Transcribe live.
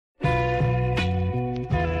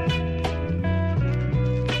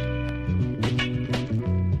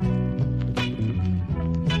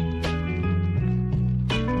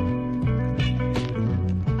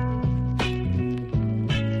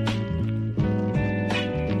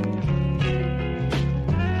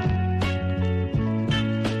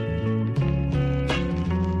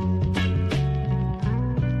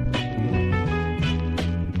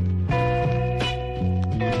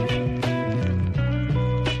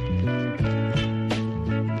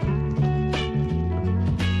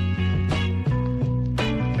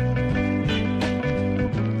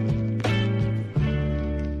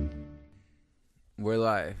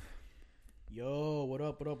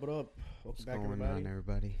What up? Welcome What's back, going everybody. on,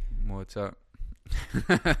 everybody? What's up?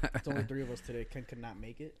 It's only three of us today. Ken could not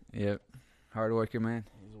make it. Yep. Hard working man.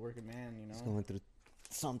 He's a working man, He's going through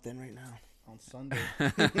something right now. on Sunday.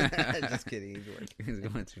 Just kidding. He's working. He's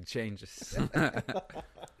going through changes. Going through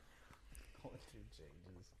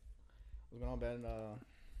changes. What's going on, Ben?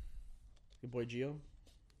 Your boy Gio,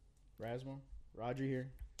 Rasmo, Roger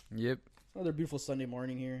here. Yep. Another beautiful Sunday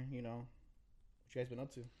morning here. What you guys been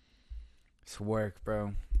up to? It's work,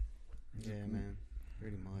 bro. Yeah, man.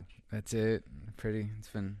 Pretty much. That's it. It's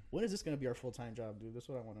been When is this gonna be our full time job, dude? That's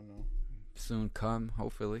what I want to know. soon come,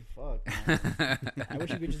 hopefully. Fuck, man. I wish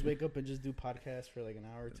we could just wake up and just do podcasts for like an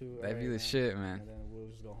hour or two. That'd be the man. shit, man. And then we'll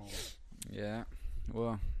just go home. Yeah.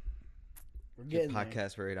 Well, We're Your getting there.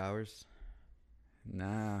 podcast for 8 hours.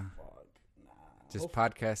 nah. Fuck, nah. Just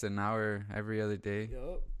podcast an hour every other day.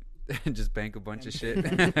 Yup. Just bank a bunch of shit.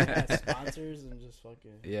 Yeah, sponsors and just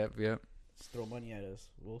fucking Yep. just throw money at us.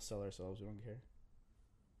 We'll sell ourselves. We don't care.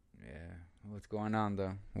 Yeah. What's going on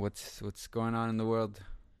though? What's going on in the world?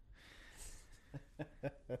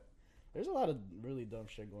 There's a lot of really dumb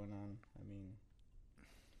shit going on. I mean,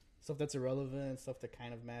 stuff that's irrelevant, stuff that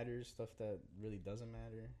kind of matters, stuff that really doesn't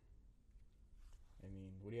matter. I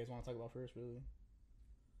mean, what do you guys want to talk about first, really?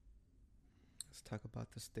 Let's talk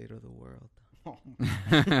about the state of the world.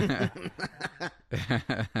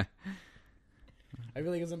 I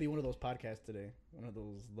feel like it's gonna be one of those podcasts today, one of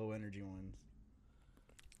those low energy ones.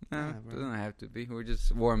 No, Yeah, bro. doesn't have to be. We're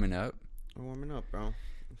just warming up. We're warming up, bro. I'm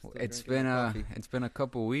still It's drinking been my coffee. it's been a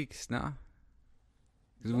couple weeks now.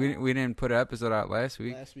 'Cause we didn't put an episode out last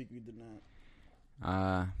week. Last week we did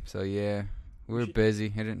not. So yeah, we were should-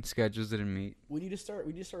 busy. Schedules didn't meet. We need to start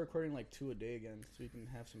recording like 2 a day again, so we can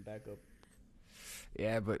have some backup.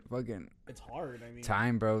 Yeah, but fucking It's hard. I mean,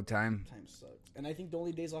 time, bro. Time. time sucks. And I think the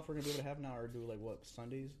only days off we're gonna be able to have now are do like what,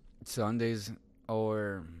 Sundays? Sundays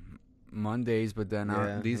or Mondays, but then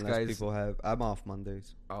these unless guys. people have. I'm off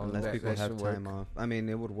Mondays. Oh, unless that- people that have should time work. off. I mean,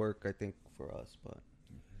 it would work, I think, for us, but Well,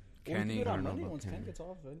 we can do Kenny. it I on don't know Monday about once Ken Kenny. gets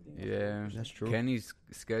off. Anything else Yeah, works. that's true. Kenny's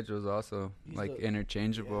schedule is also He's like the-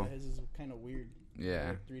 interchangeable. Yeah, his is kind of weird. Yeah,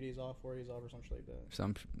 Like 3 days off, 4 days off, or something like that.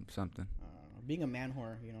 something. Being a man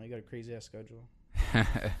whore, you got a crazy ass schedule.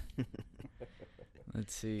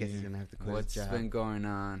 Let's see. Guess he's gonna have to quit What's his job. been going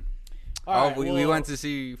on? All right, we well, went to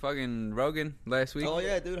see fucking Rogan last week. Oh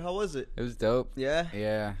yeah, dude. How was it? It was dope. Yeah.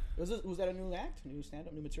 Yeah. Was that a new act, new stand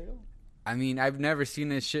up, new material? I mean, I've never seen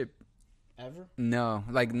this shit. Ever? No,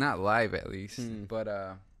 like not live at least. Hmm. But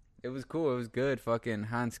it was cool. It was good. Fucking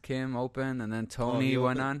Hans Kim opened, and then Tony he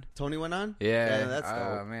went opened? on. Tony went on. Yeah, that's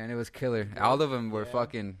oh dope. man, it was killer. All of them were Yeah.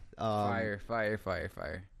 fucking Um,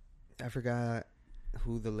 fire. I forgot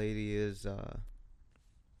who the lady is.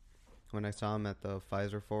 When I saw him at the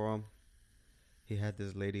Pfizer forum, he had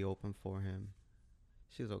this lady open for him.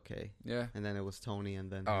 She was okay, Yeah. and then it was Tony,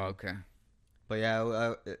 and then. Oh, okay. But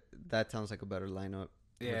yeah, that sounds like a better lineup.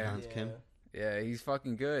 with Yeah. Hans Kim. Yeah, he's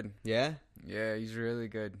fucking good. Yeah. Yeah, he's really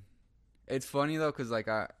good. It's funny though, cause like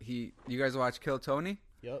you guys watch Kill Tony?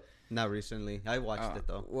 Yep. Not recently. I watched it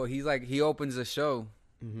though. Well, he opens the show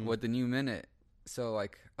Mhm. with the new minute. So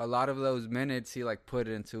like a lot of those minutes he like put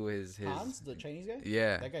into his Hans, the Chinese guy.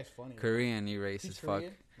 yeah That guy's funny. Korean. He racist He's fuck.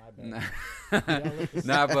 Korean? My bad. Nah. Yeah, look this-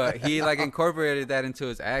 Nah, but he like incorporated that into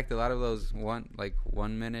his act. A lot of those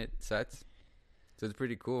 1 minute sets. So it's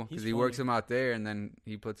pretty cool because He's he works funny. them out there and then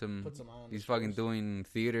he puts them. Puts him on. He's the fucking shows. doing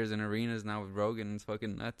theaters and arenas now with Rogan. It's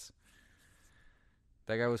fucking nuts.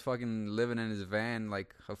 That guy was fucking living in his van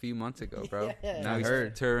like a few months ago, bro. Yeah. Now I he's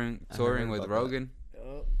heard. touring I touring heard with about that. Rogan.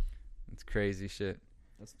 Yup. It's crazy shit.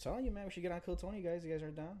 I'm telling you, man, we should get on Kill Tony, guys. You guys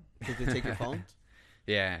aren't down. Did they take your phone?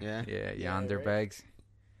 Yeah, Yeah? yeah, Yeah, yonder right? bags.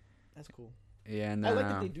 That's cool. Yeah, and I then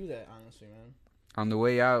like that they do that, honestly, man. on the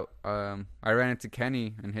way out, I ran into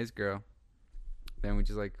Kenny and his girl. Then we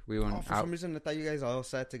just we went Oh, for out. some reason, I thought you guys all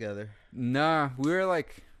sat together. Nah, we were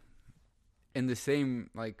like in the same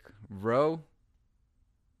row,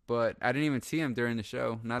 but I didn't even see him during the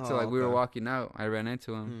show. Not till Oh, we were okay. walking out, I ran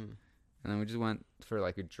into him, Hmm. and then we just went for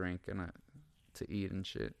a drink and to eat and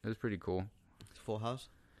shit. It was pretty cool. Full House.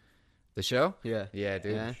 The show? Yeah. Yeah,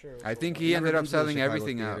 dude. Yeah. Sure, I so think far. he Never ended up been to the selling Chicago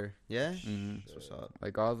everything out. theater. Yeah. Mhm. That's what's up.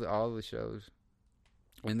 Like all the shows.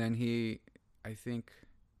 And then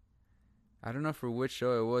I don't know for which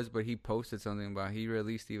show it was, but he posted something about he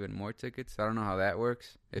released even more tickets. I don't know how that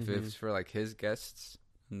works. If Mhm. it's for his guests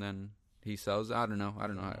and then he sells, I don't know. I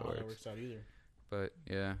don't know how it That works. works out either. But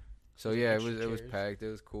yeah. So Some yeah, extra it was chairs. packed. It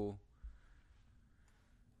was cool.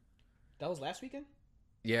 That was last weekend?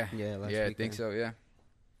 Yeah. Yeah. Last I weekend. think so, yeah.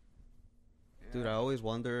 Dude, I always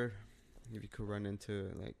wonder if you could run into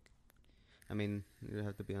I mean, you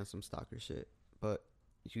have to be on some stalker shit, but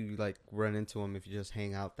you like run into them if you just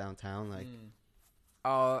hang out downtown? Like,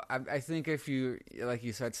 Oh, I think if you, like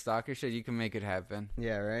you said, stalker shit, you can make it happen.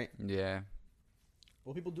 yeah, right. Yeah.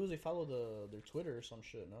 What people do is they follow their Twitter or some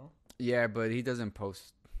shit. No. Yeah, but he doesn't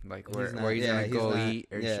post like He's where not- he's yeah, gonna he's go not- eat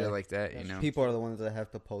or yeah. shit like that, you That's know. People are the ones that have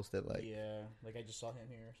to post it. Like, Yeah, like I just saw him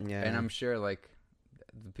here. Or something. yeah, And I'm sure like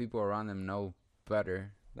the people around them know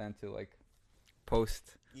better than to like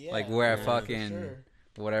post Yeah, like where yeah, for fucking sure.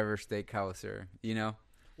 whatever steakhouse or you know.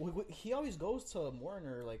 He always goes to Morton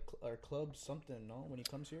or like or club something. No, when he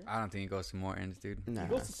comes here, I don't think he goes to Morton's, dude. nah. he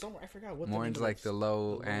goes to somewhere. I forgot what. Morton's the name like of the it is. low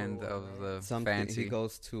the lower end one, of right? the Something fancy. he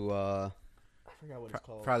goes to. I forgot what it's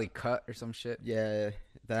called. Probably Cut or some shit. Yeah,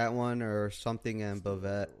 that one or something in It's the Bavette.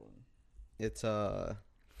 lower one. It's a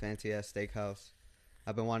fancy ass steakhouse.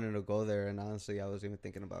 I've been wanting to go there, and honestly, I was even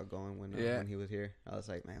thinking about going when he was here. I was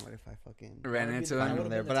like, man, what if I fucking Ran That would be into the- find him. would've him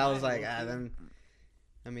there? been the But I was time, like, low-key. then,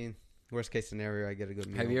 I mean, worst case scenario, I get a good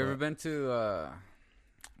meal. Have you ever but- been to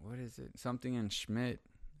what is it? Something in Schmidt.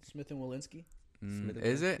 Smith and Walensky. Smith and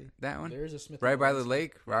Is it Walensky? that one? There's a Smith. Right and by the Walensky.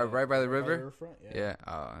 lake, Yeah, right by the river. riverfront.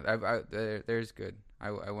 Yeah. There's good.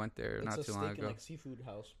 I went there It's not a too steak long and ago. like seafood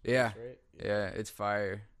house. Yeah. place, right? Yeah, it's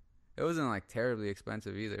fire. It wasn't like terribly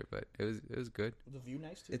expensive either, but it was good. The view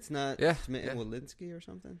nice too. It's not Yeah, Smith and yeah. Walensky or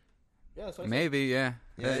something? Yeah, that's what I said. Maybe, yeah.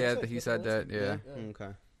 Yeah. Yeah, It's like he Smith said and that, Walensky. yeah.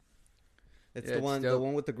 Okay. It's Yeah, the it's one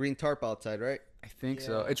dope. with the green tarp outside, right? I think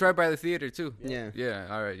so. Yeah. It's right by the theater too. Yeah. Yeah. Yeah,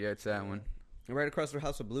 all right. Yeah, it's that one. Right across from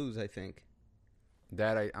House of Blues, I think.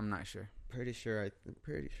 That I'm not sure. Pretty sure. I'm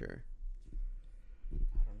pretty sure. I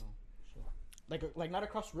don't know. Shit. Like not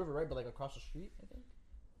across the river, right? But like across the street, I think.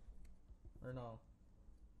 Or no?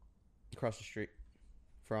 Across the street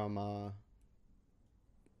from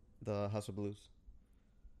the House of Blues.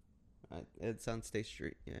 It's on State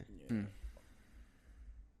Street. Yeah. Hmm.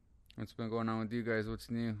 What's been going on with you guys? What's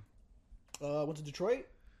new? Went to Detroit.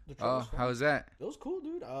 Detroit Oh, was fun. how was that? It was cool,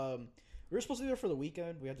 dude. We were supposed to be there for the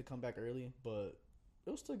weekend. We had to come back early, but it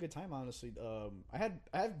was still a good time, honestly.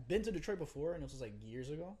 I've been to Detroit before, and it was like years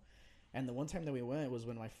ago. And the one time that we went was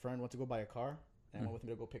when my friend went to go buy a car, and went with me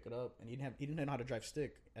to go pick it up. And he didn't know how to drive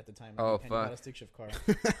stick at the time. Oh, and he bought fuck. a stick shift car.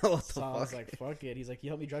 What the So I was fuck? like, fuck it. He's like, you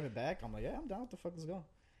help me drive it back? I'm like, yeah, I'm down. What the fuck? Let's go.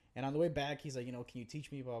 And on the way back, he's like, can you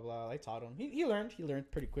teach me? Blah, blah. I taught him. He learned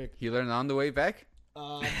pretty quick. You learned on the way back?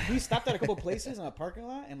 We stopped at a couple places in a parking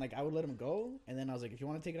lot, and like I would let him go. And then I was like, if you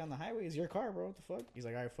want to take it on the highway, it's your car, bro. What the fuck? He's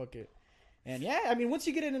like, all right, fuck it. And yeah, I mean, once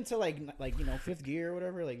you get it into like fifth gear or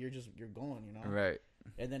whatever, like you're going, Right.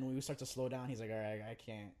 And then when we start to slow down, he's like, all right, I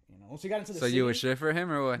can't, Once we got into the So city, you would shift for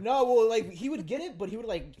him or what? no, well, like he would get it, but he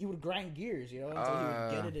would grind gears, until he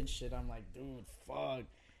would get it and shit. I'm like, dude, fuck.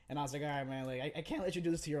 And I was like, all right, man, like I can't let you do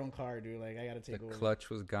this to your own car, dude. Like I gotta The take over. clutch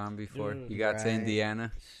was gone before Dude, you got to right.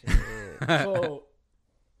 Indiana. So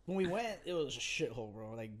when we went, it was a shithole,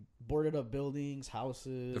 bro. Like boarded up buildings,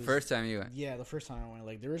 houses. The first time you went. Yeah, the first time I went,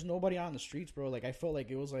 like there was nobody on the streets, bro. Like I felt like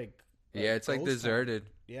it was like Yeah, it's like ghost town. deserted.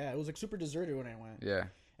 Yeah, it was like super deserted when I went. Yeah.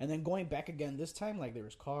 And then going back again this time, like there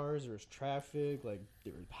was cars, there was traffic, like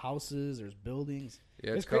there were houses, there's buildings.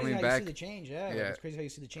 Yeah, it's crazy coming how back. you see the change. Yeah, like, Yeah. it's crazy how you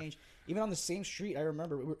see the change. Even on the same street, I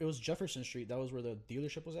remember it was Jefferson Street. That was where the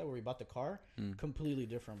dealership was at, where we bought the car. Completely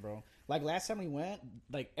different, bro. Like last time we went,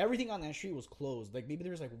 like everything on that street was closed. Like maybe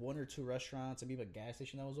there was like one or two restaurants and maybe a gas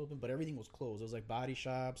station that was open, but everything was closed. It was like body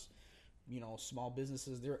shops, small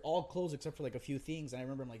businesses. They were all closed except for like a few things. And I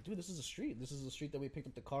remember I'm like, dude, this is a street. This is the street that we picked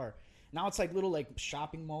up the car. Now it's like little like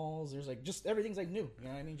shopping malls. There's like just everything's like new. You know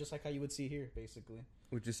what I mean? Just like how you would see here, basically.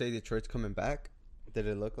 Would you say Detroit's coming back? Did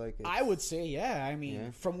it look like it? I would say, yeah. I mean,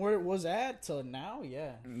 Yeah. from where it was at to now,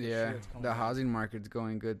 yeah. for Yeah. sure it's coming The back. housing market's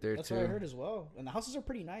going good there That's too. what I heard as well. And the houses are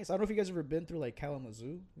pretty nice. I don't know if you guys ever been through like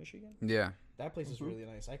Kalamazoo, Michigan. Yeah. That place is really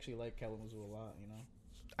nice. I actually like Kalamazoo a lot.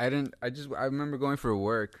 I remember going for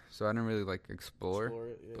work, so I didn't really like explore. Explore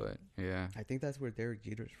it, yeah. But yeah. I think that's where Derek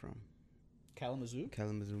Jeter's from. Kalamazoo.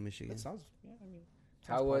 Kalamazoo, Michigan. That sounds. Yeah, I mean.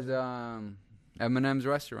 How sounds was possible. Eminem's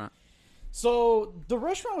restaurant? So the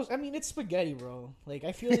restaurant was. I mean, it's spaghetti, bro. Like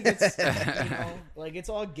I feel like it's. like it's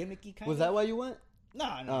all gimmicky kind. Was that why you went? No.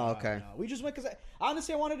 Oh, okay. No. We just went because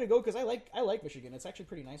honestly I wanted to go because I like Michigan. It's actually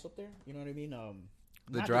pretty nice up there. You know what I mean?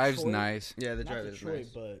 The not drive's Detroit. nice. Yeah, the Not drive is Detroit, nice.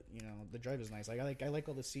 but the drive is nice. Like I like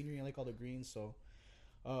all the scenery. I like all the greens. So,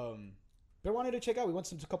 but I wanted to check out. We went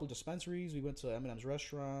to a couple dispensaries. We went to Eminem's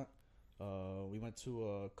restaurant. We went to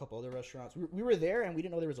a couple other restaurants. We were there and we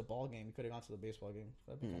didn't know there was a ball game. We could have gone to the baseball game.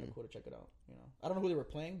 That'd be kind of cool to check it out. I don't know who they were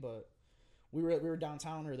playing, but we were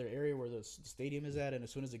downtown or their area where the stadium is at. And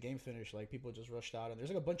as soon as the game finished, like people just rushed out. And there's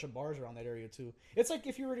like a bunch of bars around that area too. It's like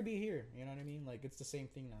if you were to be here, you know what I mean? Like it's the same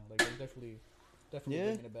thing now. Like there's definitely Definitely Yeah?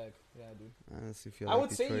 bringing it back. Yeah, dude. I honestly feel I like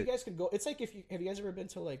would say you Detroit. guys could go. It's like have you guys ever been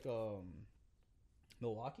to like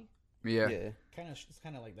Milwaukee? Yeah. It's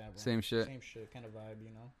kind of like that, bro. Same shit. Same shit, kind of vibe, you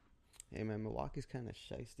know. Hey man, Milwaukee's kind of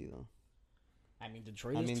shiesty though. I mean,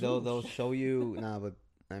 Detroit. I is mean, too. they'll show you. Nah, but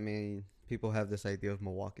I mean, people have this idea of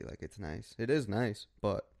Milwaukee like it's nice. It is nice,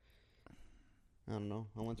 but I don't know.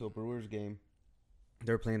 I went to a Brewers game.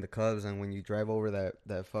 They're playing the Cubs, and when you drive over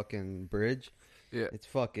that fucking bridge, Yeah. it's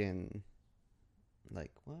fucking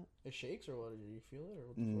like what? It shakes or what? You feel it or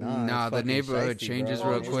what? Nah, it's the fucking neighborhood shiesty, changes bro.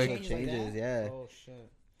 real It quick. just changes, yeah. Oh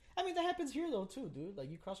shit. I mean, that happens here though too, dude. Like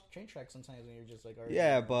you cross the train tracks sometimes and you're just like, alright,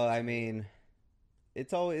 Yeah, but I mean,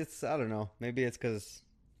 it's always I don't know. Maybe it's because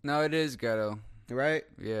No, it is ghetto. right,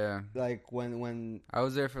 Yeah. like when I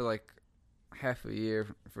was there for like half a year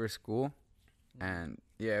for school, and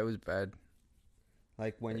yeah, it was bad.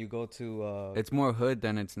 like when you go to It's more hood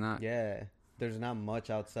than it's not. yeah, there's not much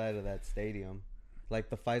outside of that stadium. Like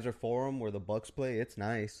the Pfizer Forum where the Bucks play, it's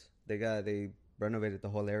nice. They renovated the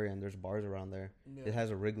whole area and there's bars around there. Yeah. It has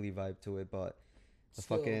a Wrigley vibe to it, but the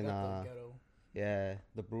Still fucking got the ghetto. yeah,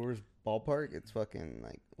 the Brewers ballpark, it's fucking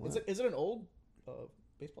like what? Is it an old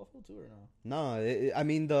baseball field too or no? No, I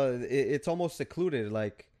mean it's almost secluded.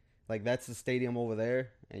 Like that's the stadium over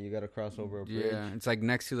there, and you got to cross over a bridge. Yeah, it's like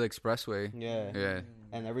next to the expressway. Yeah, Yeah.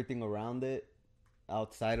 and everything around it,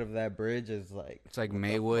 outside of that bridge, is like It's like what the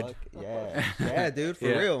Maywood. fuck? Yeah, yeah, dude, for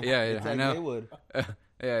Yeah, real. yeah, it's I like know. Maywood.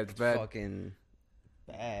 Yeah, it's bad. Fucking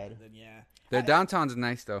bad. Then yeah. Their downtown's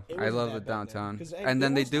nice though. It I wasn't love that the bad then, downtown, 'cause and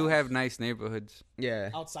then it they was do nice. have nice neighborhoods.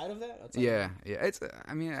 Yeah, Outside of that? Outside Yeah, of yeah. It's.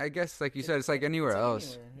 I mean, I guess like you said, it's like anywhere it's like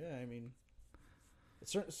else. anywhere. Yeah, I mean,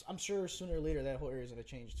 I'm sure sooner or later that whole area is gonna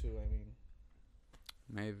change too. I mean,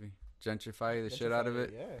 Maybe gentrify the shit out of gentrify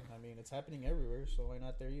it. Yeah, I mean, it's happening everywhere, so why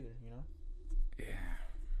not there either? You know? Yeah.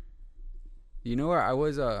 You know where I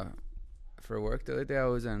was for work the other day? I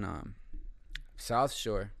was in South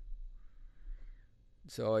Shore.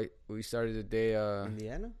 So we started the day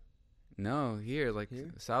Indiana. no, here like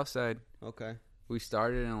Here? South Side. Okay. We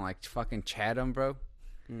started in like fucking Chatham, bro.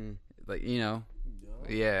 Mm. Like, you know,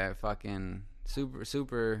 yeah, fucking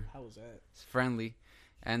super How was that? friendly.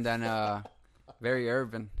 And then very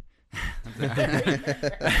urban.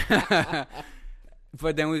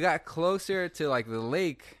 But then we got closer to like the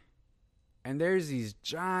lake, and there's these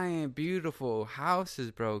giant beautiful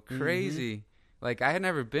houses, bro. Crazy. Like I had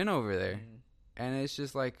never been over there. And it's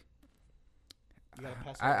just like You gotta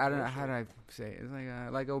pass I don't know how do I say it. It's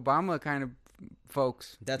like Obama kind of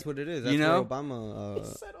folks. That's what it is. That's You know? where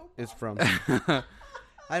Obama is from. Yeah.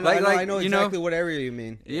 I know, Like- I know you know- exactly what area you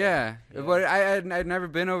mean. Yeah. But I'd never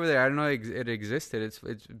been over there. I didn't know it existed.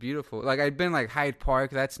 It's beautiful. Like I'd been like Hyde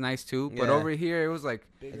Park. That's nice too. But Yeah. over here it was like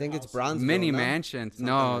I think it's houses. Bronzeville. mini no? mansions. Something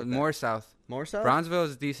No, like that. more south. More south. Bronzeville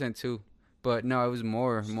is decent too. But no, it was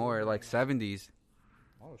more like 70s.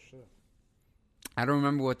 Oh shit! I don't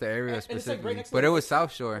remember what the area And it's, like, right specifically, next to but the it was lake,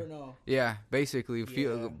 South or Shore. no? Yeah, basically Yeah.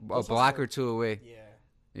 a That's block also- or two away. Yeah.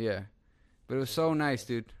 Yeah, but it was so nice,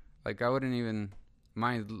 dude. Like I wouldn't even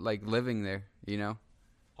mind like living there. You know,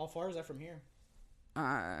 How far is that from here?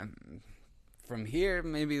 from here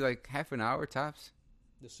maybe like half an hour tops.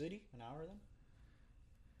 The city? An hour then?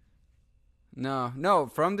 No,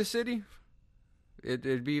 from the city,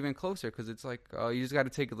 it'd be even closer because it's like you just got to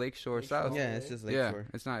take Lakeshore Lakeshore. south. Yeah, it's just Yeah, Lakeshore.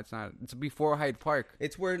 it's not. It's before Hyde Park.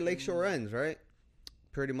 It's where Lakeshore ends, right?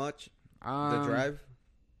 Pretty much. The Um, drive.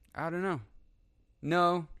 I don't know.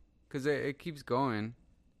 No, because it keeps going.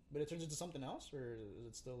 But it turns into something else, or is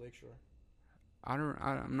it still Lakeshore?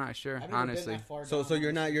 I'm not sure, I've never honestly. been that far So down you're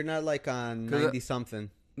on not the you're not like on 'Cause 90 something.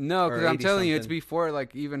 No, because Or I'm 80 telling you, it's something. before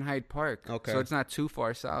like even Hyde Park. Okay. So it's not too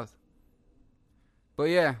far south. But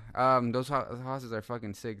yeah, those houses are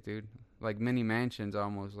fucking sick, dude. Like mini mansions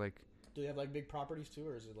almost. Like Do they have like big properties too,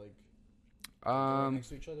 or is it like right next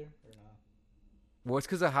to each other, or not? well, it's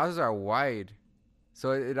because the houses are wide,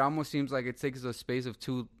 so it almost seems like it takes the space of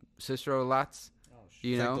two sister lots. Oh shit!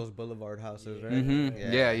 You It's know? like those boulevard houses, right? Mhm.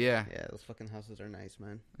 Yeah. Yeah, those fucking houses are nice,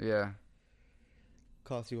 man. Yeah,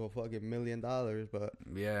 Cost you a fucking $1 million, but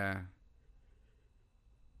yeah.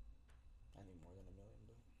 I need more than $1 million.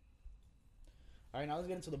 But... All right, now let's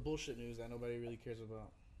get into the bullshit news that nobody really cares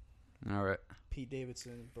about. All right. Pete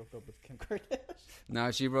Davidson broke up with Kim Kardashian. Now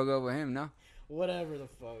she broke up with him. No. Whatever the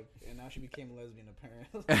fuck, and now she became lesbian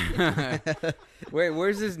apparently. Wait,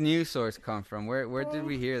 where's this news source come from? Where did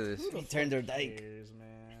we hear this? Who the He turned fuck her dyke. cares, man?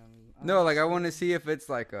 No, like I Honestly. want to see if it's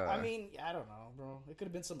like a. I mean, I don't know, bro. It could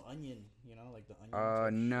have been some onion, you know, like the onion.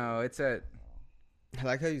 type no, shit. it's at. I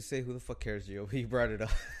like how you say, "Who the fuck cares, Gio?" He brought it up.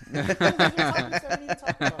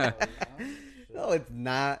 Shit. shit. No, it's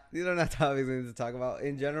not. These are not topics we need to talk about.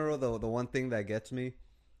 In general, though, the one thing that gets me,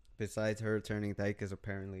 besides her turning dyke, is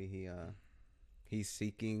apparently he's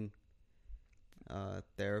seeking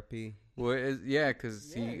therapy. What is? Yeah,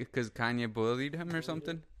 because Kanye bullied him or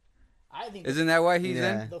something. I think Isn't that why he's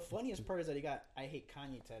Yeah. in? the funniest part is that he got "I hate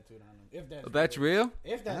Kanye" tattooed on him. If That's real.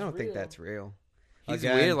 If that's I don't think real. that's real. He's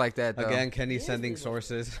Again- weird like that though. Again, Kenny He is sending weird like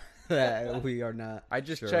sources that we are not. I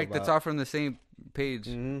just sure checked. about. It's all from the same page.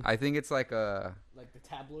 Mhm. I think it's like a like the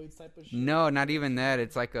tabloids type of shit. no, not even that.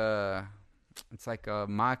 It's like a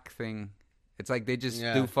mock thing. It's like they just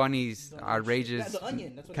Yeah. do funnies, The outrageous. Yeah, the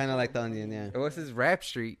Onion. That's what Kind it's of like the called, Onion, yeah. What's his Rap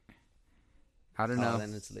Street? I don't Oh, know.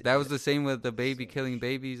 then it's legit. That was the same with the baby killing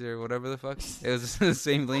babies or whatever the fuck. It was the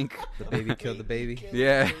same link. The baby killed the baby.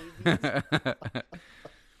 Yeah.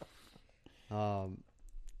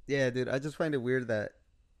 Yeah, dude. I just find it weird that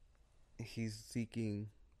he's seeking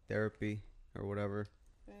therapy or whatever.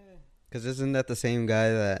 Eh, Because isn't that the same guy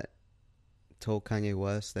that told Kanye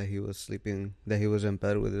West that he was in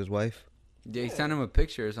bed with his wife? Yeah, he sent him a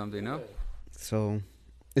picture or something, no? yeah. So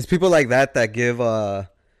it's people like that that give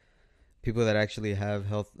people that actually have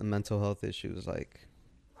mental health issues like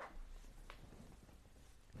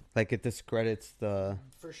it discredits the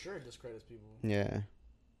For sure, it discredits people. yeah.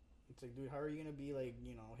 It's like, dude, how are you gonna be like,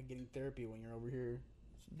 getting therapy when you're over here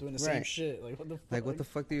doing the same Right. shit? Like, what the fuck? Like what the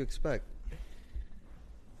fuck do you expect?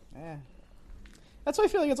 Yeah. That's why I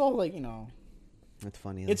feel like it's all like, That's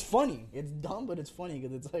funny. it's funny. It's dumb, but it's funny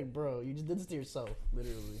because it's like, bro, you just did this to yourself,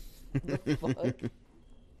 literally. What the fuck?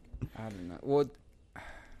 I don't know. Well,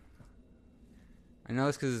 I know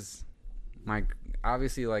it's because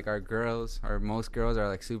obviously, like, our girls, or most girls are,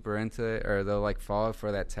 like, super into it, or they'll, like, fall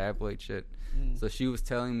for that tabloid shit. Mm. So she was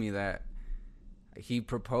telling me that he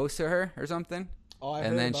proposed to her or something, Oh, I and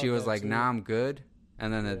heard then about she was that, like, too. "Nah, I'm good,"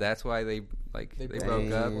 and then Yeah. that's why they broke up.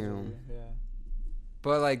 Damn. Yeah.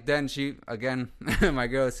 But like then she again, my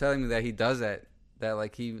girl was telling me that he does that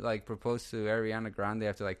like he like proposed to Ariana Grande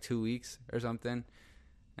after like 2 weeks or something,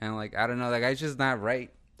 and like I don't know, that guy's just not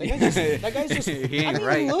right. That guy's just. He ain't I mean,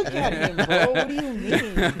 right. look at him, bro. What do you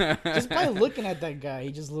mean? Just by looking at that guy,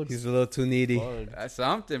 he just looks. He's a little too needy. bugged. That's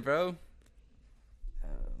something, bro.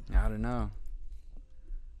 I don't know.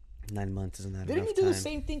 9 months isn't that Didn't enough he do time. the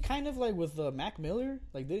same thing kind of like with Mac Miller?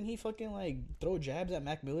 Like, didn't he fucking like throw jabs at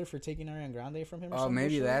Mac Miller for taking Ariana Grande from him? Or Oh, some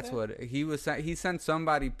maybe bullshit like that's that? what he was. He sent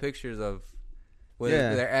somebody pictures of with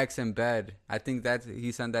Yeah. their ex in bed. I think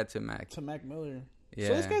he sent that to Mac. To Mac Miller. Yeah.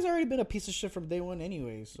 So this guy's already been a piece of shit from day one,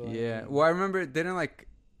 anyway. So Yeah. Well, I remember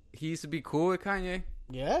he used to be cool with Kanye.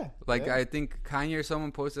 yeah. Like yeah. I think Kanye or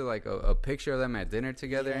someone posted like a picture of them at dinner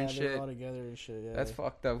together Yeah, and they shit. were all together and shit. Yeah. That's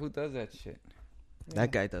fucked up. Who does that shit?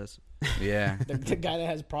 That guy does. Yeah. the guy that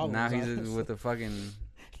has problems. Now he's honestly. with a fucking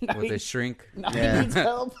Now with a he's- shrink. Now Yeah. he needs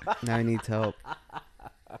help. Now he needs help.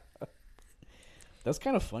 That's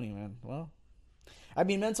kind of funny, man. Well, I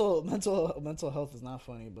mean, mental health is not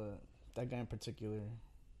funny, but that guy in particular.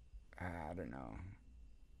 I don't know.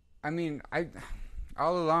 I mean,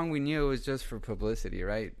 all along we knew it was just for publicity,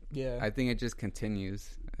 right? Yeah. I think it just continues.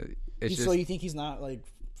 It's so just. you think he's not like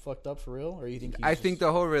fucked up for real, or you think? I think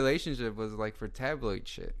the whole relationship was like for tabloid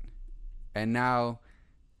shit, and now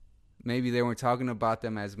maybe they weren't talking about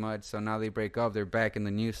them as much, so now they break up. They're back in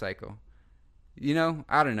the news cycle.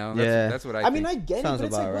 I don't know. That's what I I think. mean, I get Sounds it, but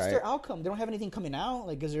it's like, about what's right. their outcome? They don't have anything coming out.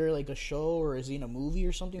 Like, is there like a show, or is he in a movie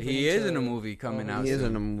or something? for He them is to- in a movie coming Oh, out. He is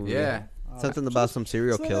soon. in a movie. Yeah. Something about some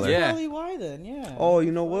serial So killer. That's Yeah. probably why then. Yeah. Oh,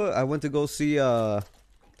 you know what? I went to go see what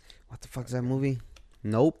the fuck's that movie?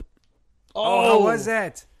 Nope. Oh, how was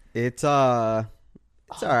that? It's it's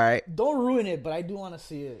alright. Don't ruin it, but I do want to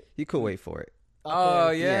see it. You could wait for it. Oh,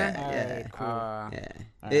 Okay. yeah? All Yeah. right, cool. Yeah.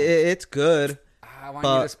 Alright. It's good. I want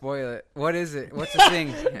But- you to spoil it. What is it? What's the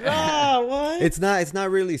thing? What? It's not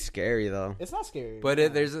really scary though. It's not scary. But no.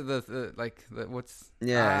 there's what's?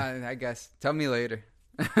 Yeah. I guess. Tell me later.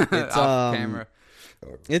 It's, Off camera.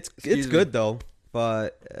 It's Excuse me. good though,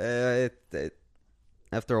 but it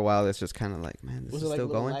after a while it's just kind of like, man, this Was is it like a still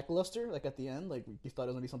little going. lackluster? Like at the end, like you thought it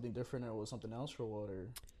was gonna be something different, or it was something else, or what? Or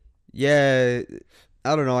Yeah,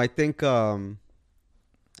 I don't know. I think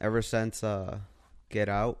ever since Get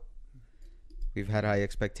Out, we've had high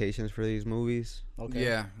expectations for these movies. okay.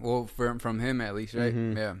 Yeah. Well, from him at least, right?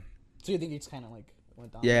 Mhm. Yeah. So you think it's kind of like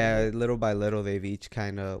went down? Yeah, little by little they've each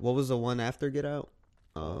kind of. What was the one after Get Out?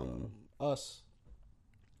 Us. Oh,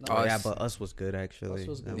 Oh yeah, Us. but Us was good actually. Us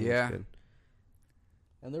was That good. one Yeah. good.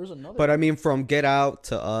 And there was another. But I mean, from Get Out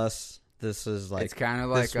to Us, this is like it's kind of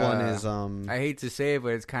like this one is I hate to say it, but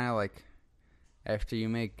it's kind of like after you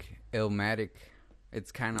make Illmatic,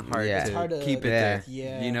 it's kind of hard, Yeah. to It's hard to keep it Yeah. there.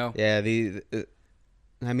 Yeah. You know. yeah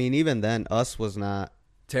I mean, even then, Us was not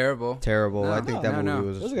Terrible. terrible. No, I think that no. movie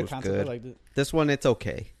It was, was a good was concept. good. I liked it. This one, it's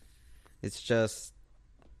okay. It's just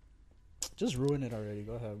Just ruin it already.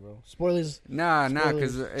 Go ahead, bro. Spoilers. Nah,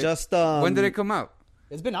 because just when did it come out?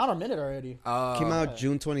 It's been out a minute already. came out yeah.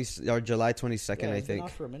 June 20 or July 22nd, Yeah, I it's been think.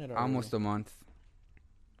 out for a minute already. Almost a month.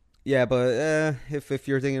 Yeah, but if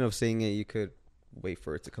you're thinking of seeing it, you could wait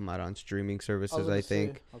for it to come out on streaming was services. gonna I say,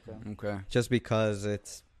 think Okay. Okay. just because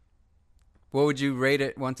it's What would you rate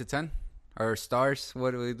it 1 to 10? Or stars?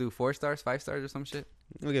 What do we do? 4 stars? 5 stars or some shit?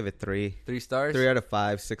 we'll give it 3, 3 stars? 3 out of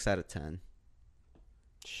 5, 6 out of 10.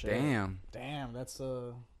 Shit. Damn. That's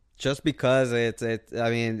Just because it's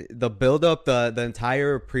I mean the build up, the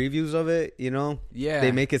entire previews of it, you know, Yeah.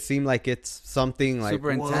 they make it seem like it's something like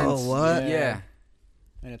super whoa, intense. what? Yeah.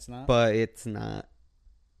 and it's not. But it's not.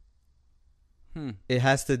 It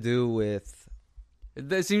has to do with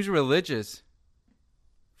It seems religious.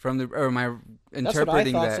 From the or am I That's what I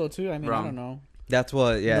interpreting thought that? so too. I mean, I wrong? don't know. that's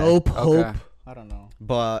what Nope. Hope. Okay. I don't know.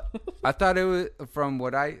 But I thought it was from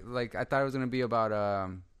what I like. I thought it was gonna be about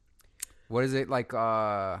what is it like?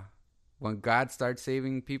 When God starts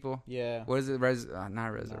saving people. Yeah. What is it? Not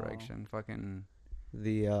resurrection. Fucking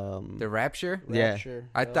the the rapture. Yeah. Rapture.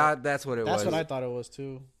 I Yep. thought that's what it That's was. what I thought it was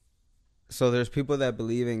too. so there's people that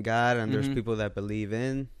believe in God and there's Mhm. people that believe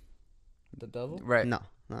in The devil. Right. no,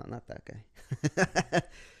 not that guy.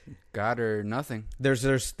 God or nothing.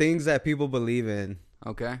 There's things that people believe in,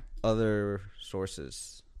 Okay. other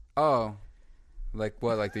sources. Oh, like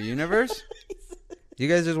what? Like the universe? You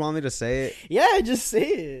guys just want me to say it? Yeah, just say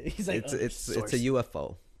it. He's like, It's source. a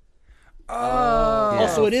UFO. Oh, Yeah.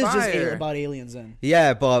 So it is just fire. about aliens then.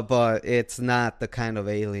 Yeah, but it's not the kind of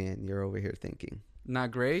alien you're over here thinking. Not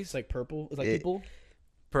It's grays. like purple. It's like It- people.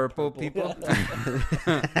 Purple Purple. people.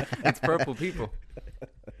 It's purple people.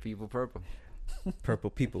 People purple. Purple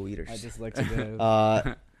people eaters. I just like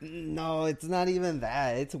to. No, it's not even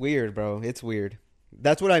that. It's weird, bro. It's weird.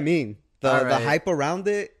 That's what I mean. The Alright. hype around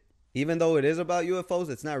it, even though it is about UFOs,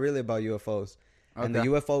 it's not really about UFOs. And the Okay.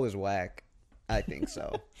 UFO is whack. I think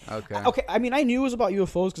so. Okay. Okay, I mean, I knew it was about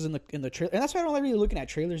UFOs because in the trailer, and that's why I don't like really looking at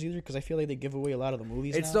trailers either because I feel like they give away a lot of the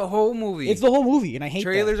movies. It's now. the whole movie. It's the whole movie, and I hate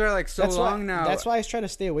Trailers that. are like so That's long why, now. That's why I try to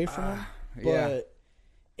stay away from them. But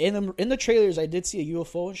yeah. in the trailers, I did see a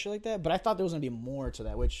UFO and shit like that. But I thought there was gonna be more to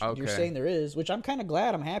that, which you're Okay. saying there is. Which I'm kind of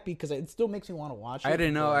glad. I'm happy because it still makes me want to watch it. I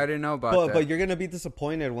didn't know. but- I didn't know about that. But you're gonna be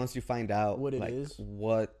disappointed once you find out What it like, is?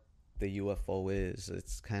 what the UFO is.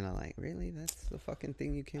 It's kind of like, really, that's the fucking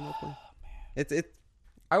thing you came up with. It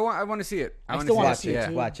I want to see it. I wanna still wanna it. see it, Yeah.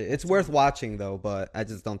 too. watch it. It's worth watching though, but I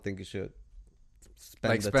just don't think you should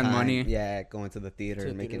spend Spend time, money? Yeah, going to the theater To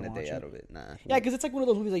and the theater making a and day watch out it. of it. Nah. Yeah, because it's like one of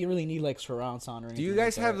those movies that you really need like surround sound or Do anything. you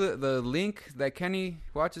guys like have that. the link that Kenny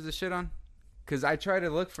watches the shit on? Because I try to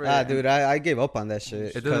look for it. Dude, I gave up on that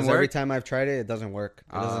shit. It doesn't 'Cause every work? time I've tried it, it doesn't work.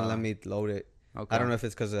 It doesn't Ah. let me load it. Okay. I don't know if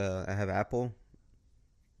it's because I have Apple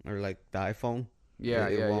or like the iPhone. Yeah,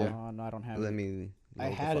 it yeah, won't yeah. No, I don't have Let it. me I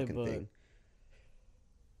load had the it, fucking but- thing.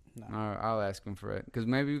 No. All right, I'll ask him for it because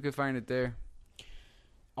maybe we could find it there.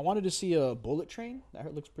 I wanted to see a Bullet Train.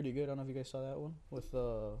 That looks pretty good. I don't know if you guys saw that one with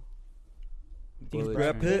I think it's Bullet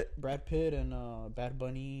Brad Train. Pitt? Brad Pitt and Bad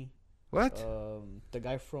Bunny. What? The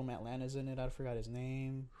guy from Atlanta's in it. I forgot his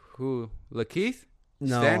name. Who? Lakeith?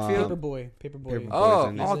 No, Stanfield? Paperboy. Paperboy. Oh,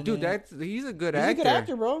 in it. oh, He's dude, in it. he's a good He's actor. a good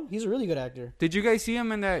actor, bro. He's a really good actor. Did you guys see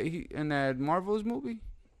him in that Marvels movie?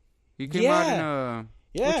 He came out in a.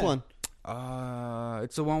 Yeah. Which one?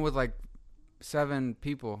 It's the one with like 7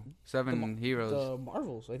 people, 7 heroes. The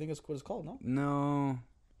Marvels. I think that's what it's called. No. No,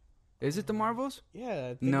 is it the Marvels? Yeah. I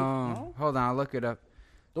think No, hold on, I'll look it up.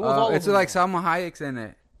 The one with all of It's them, like though. Salma Hayek's in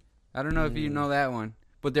it. I don't know if you know that one,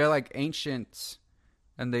 but they're like ancients,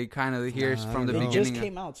 and they kind of hear Nah, I from the don't It know. beginning. just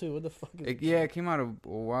came out too. What the fuck? Is It came out a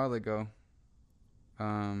while ago.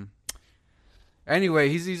 Anyway,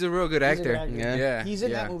 he's a real good He's a good actor. actor. Yeah, He's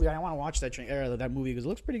in yeah. that movie. I want to watch that movie because it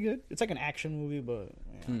looks pretty good. It's like an action movie, but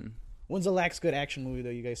yeah. Hmm. When's the last good action movie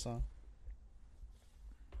that you guys saw?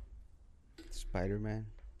 Spider-Man.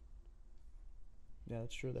 Yeah,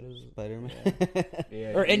 that's true. That is. Spider-Man.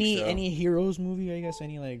 Yeah, Or I think so. any heroes movie, I guess.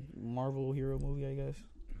 Any like Marvel hero movie, I guess.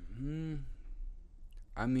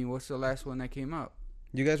 I mean, what's the last one that came out?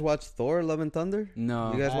 You guys watched Thor: Love and Thunder?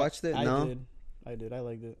 No. You guys watched it? I No? did. I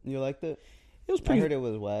liked it. You liked it? It was I pretty. heard it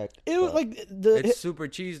was whack. It was but- like the. It's super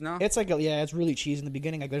cheese, no? It's like it's really cheesy in the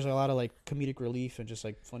beginning. Like there's a lot of like comedic relief and just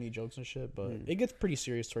like funny jokes and shit. But it gets pretty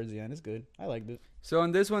serious towards the end. It's good. I liked it. So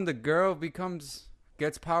in this one, the girl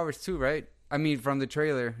gets powers too, right? I mean, from the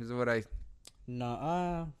trailer is what I.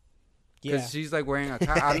 Nah, Because Yeah. she's like wearing a.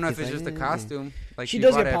 I don't know if He's it's like, just a costume. Like She she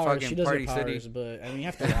does bought get at powers. fucking She does Party get powers, City. but I mean, you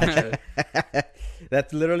have to watch it.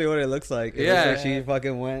 That's literally what it looks like. It Yeah. looks like she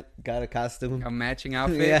fucking went, got a costume. A matching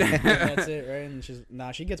outfit. Yeah. That's it, right?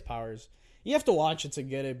 And she gets powers. You have to watch it to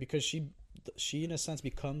get it because she in a sense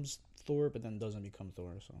becomes Thor, but then doesn't become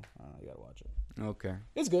Thor. So you gotta watch it. Okay.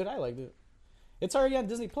 It's good. I liked it. It's already on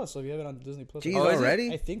Disney Plus, so if you have it on Disney Plus, Jeez, Oh, is it?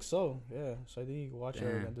 already? I think so. Yeah, so I think you can watch it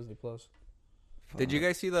already on Disney Plus. Did you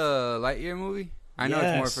guys see the Lightyear movie? I know it's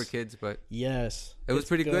more Yes. for kids, but Yes, it was it's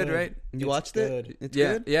pretty good, right? You It's watched good. it? It's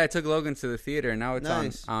Yeah, good? yeah. I took Logan to the theater, and now it's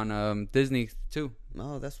Nice. on Disney too.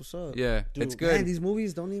 Oh, that's what's up. Yeah, Dude, it's good. Man, these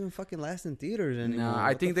movies don't even fucking last in theaters anymore. No, I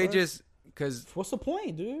What think the they fuck? just because What's the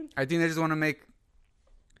point, dude? I think they just want to make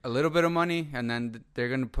a little bit of money, and then they're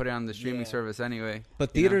gonna put it on the streaming Yeah. service anyway.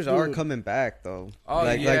 But you know? theaters are Dude. coming back though. Oh,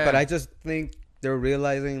 like, yeah. but I just think they're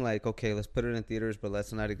realizing like, okay, let's put it in theaters, but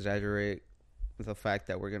let's not exaggerate the fact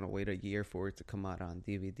that we're gonna wait a year for it to come out on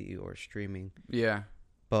DVD or streaming. Yeah,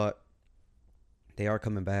 But they are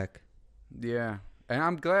coming back. yeah. And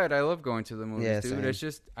I'm glad. I love going to the movies, Yeah, dude. same. It's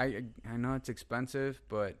just I know it's expensive,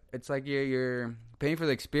 but it's like you're paying for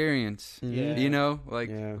the experience. Yeah. You know, like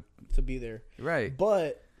Yeah. To be there, right.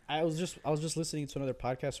 but I was just listening to another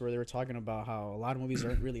podcast where they were talking about how a lot of movies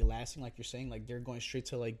aren't really lasting, like you're saying, like they're going straight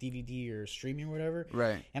to like DVD or streaming or whatever.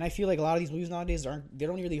 Right. And I feel like a lot of these movies nowadays they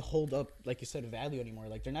don't really hold up, like you said, value anymore.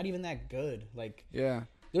 Like they're not even that good. Like Yeah.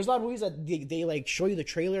 there's a lot of movies that they like show you the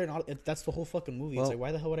trailer and that's the whole fucking movie. Well, It's like,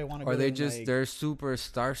 why the hell would I want to? Or go they and, just like, they're super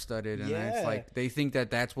star studded, and it's Yeah. like they think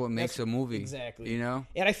that that's what makes a movie. exactly. You know.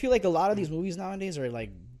 And I feel like a lot of these movies nowadays are like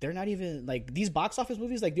they're not even like these box office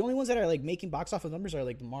movies. Like the only ones that are like making box office numbers are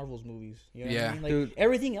like the Marvel's movies. You know what Yeah. I mean? Like Dude.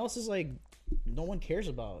 everything else is like no one cares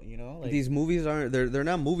about. You know, like These movies aren't they're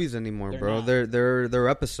not movies anymore, They're bro. not. They're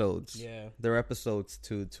episodes. yeah, They're episodes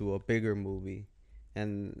to a bigger movie.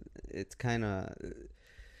 And it's kind of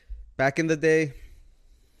back in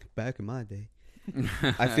my day,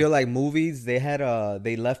 I feel like movies they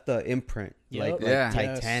left a imprint like Yep. Yeah.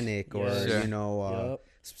 Titanic or Yes. Sure. Yep.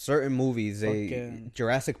 certain movies Fucking-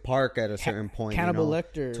 Jurassic Park at a certain point, Cannibal you know,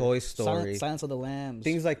 Lecter, Toy Story. Silence of the Lambs,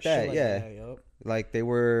 Things like shit that, yeah. yup. like they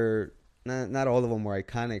were not all of them were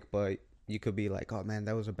iconic, but you could be like, oh man,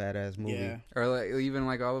 that was a badass movie. Yeah. Or like even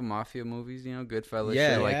like all the mafia movies, you know, Goodfellas,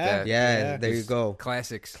 Yeah. shit like Yeah. that. Yeah, there you Just go.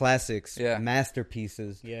 Classics. Classics, Yeah.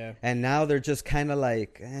 masterpieces. Yeah. And now they're just kind of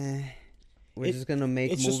like, we're It- just gonna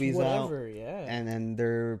make It's movies just out, whatever, yeah. and then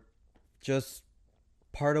they're just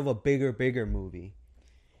part of a bigger movie.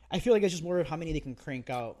 I feel like it's just more of how many they can crank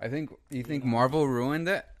out. You think Marvel ruined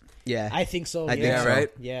it? Yeah, I think so. I yeah. think so. right?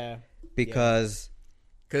 Yeah. because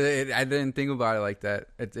Because I didn't think about it like that.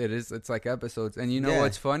 It's like episodes. And you know Yeah.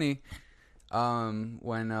 what's funny?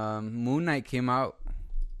 When Moon Knight came out,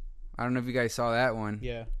 I don't know if you guys saw that one.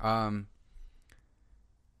 Yeah.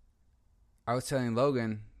 I was telling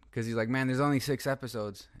Logan, because he's like, man, there's only 6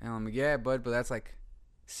 episodes. And I'm like, yeah, bud, but that's like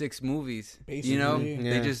 6 movies. You know? Basically.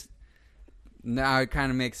 They Yeah. just... Now it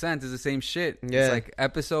kind of makes sense. It's the same shit. Yeah. It's like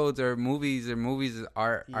episodes or movies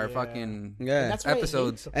are Yeah. fucking yeah, And that's why I hate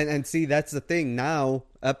episodes. the- and see that's the thing now.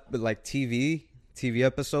 Like TV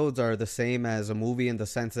episodes are the same as a movie in the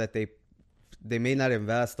sense that they may not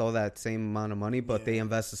invest all that same amount of money, but they Yeah.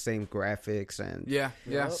 invest the same graphics and Yeah,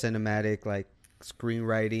 yeah. Yup. cinematic like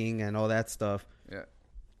screenwriting and all that stuff. Yeah.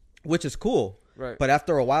 Which is cool. Right. But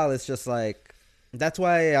after a while, it's just like that's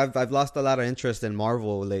why I've lost a lot of interest in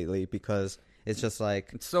Marvel lately because it's just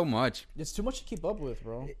like, It's so much. It's too much to keep up with,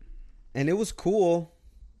 bro. and it was cool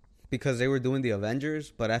because they were doing the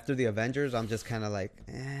Avengers, but after the Avengers, I'm just kind of like,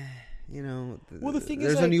 you know. Well, the thing is,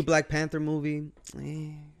 there's a like- new Black Panther movie.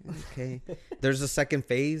 Okay. There's a second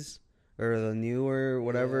phase or the newer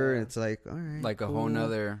whatever. Yeah. It's like, all right, Like a cool. whole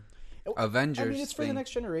nother Avengers I mean, it's for the thing.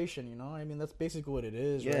 next generation, you know. I mean, that's basically what it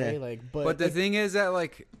is, Yeah. right? Like, But the like, thing is that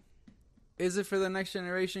like, is it for the next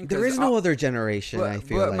generation? 'Cause There is no other generation. But, I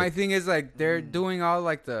feel but like. my thing is like they're doing all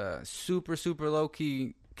like the super low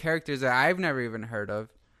key characters that I've never even heard of.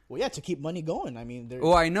 well, yeah, to keep money going. I mean,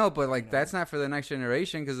 Oh, I know, but like that's not for the next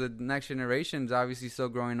generation because the next generation is obviously still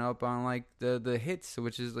growing up on like the hits,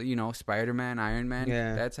 which is Spider-Man, Iron Man,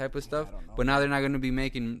 Yeah. that type of stuff. I don't know. But now they're not going to be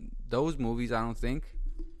making those movies, I don't think.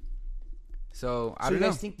 So I So don't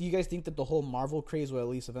know. do you guys think that the whole Marvel craze will at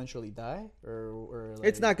least eventually die, or like,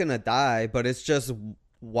 it's not gonna die, but it's just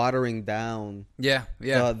watering down Yeah.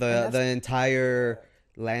 the entire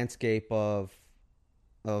landscape of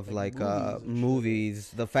Like like movies and shit.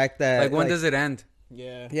 movies. The fact that Like when does it end?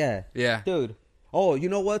 Yeah. yeah, Yeah. dude. Oh, you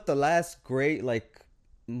know what? The last great like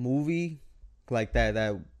movie like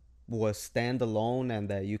that was standalone and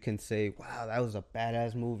that you can say, wow, that was a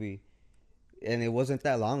badass movie. and it wasn't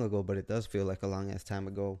that long ago, but it does feel like a long ass time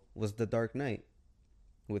ago, was The Dark Knight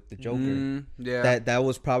with the Joker. Yeah. That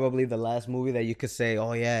was probably the last movie that you could say,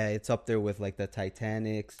 oh yeah, it's up there with like the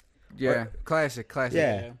Titanics. Yeah. Classic.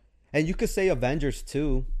 Yeah. And you could say Avengers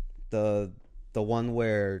too, the one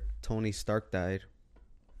where Tony Stark died.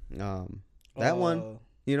 That one,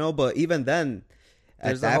 you know, but even then,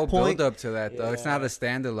 There's at a that whole point, build up to that though. It's Yeah. not a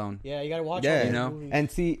standalone. Yeah, you gotta watch. Yeah. all You those know? movies.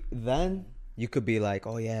 and see, then you could be like,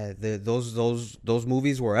 oh yeah, those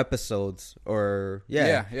movies were episodes, or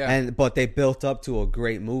Yeah. but they built up to a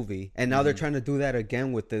great movie, and now they're trying to do that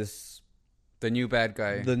again with this The new bad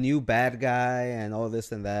guy. the new bad guy and all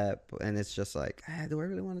this and that, and it's just like, do I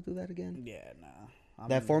really want to do that again? Yeah, nah.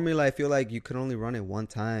 That formula, I feel like you could only run it one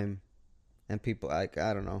time, and people like,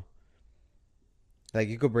 I don't know. Like,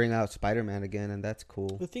 you could bring out Spider-Man again, and that's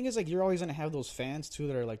cool. The thing is, like, you're always gonna have those fans too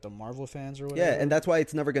that are like the Marvel fans or whatever. Yeah, and that's why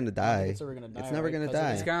it's never gonna I don't die. think it's ever gonna die. It's never gonna 'Cause of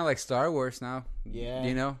die. It's kind of like Star Wars now. Yeah.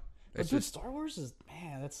 You know? But It's dude, just, Star Wars is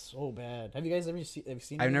that's so bad. Have you guys ever seen? Have you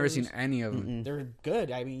seen? I've any never of seen those? any of them. Mm-mm. They're good.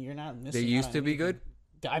 I mean, you're not missing. They out used on to be anything.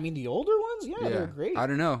 good. I mean, the older ones, yeah, they're great. I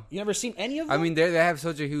don't know. You never seen any of I them? mean, they have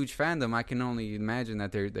such a huge fandom. I can only imagine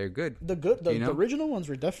that they're good. the you know? the original ones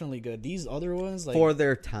were definitely good. These other ones, like, For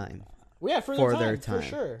their time. yeah, for their time,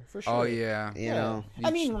 for sure. Oh yeah. You know?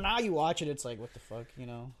 I mean, now you watch it, it's like, what the fuck, you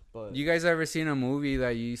know? But You guys ever seen a movie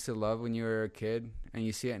that you used to love when you were a kid, and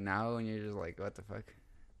you see it now, and you're just like, what the fuck?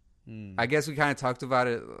 I guess we kind of talked about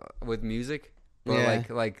it with music, but Yeah.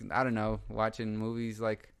 like I don't know, watching movies,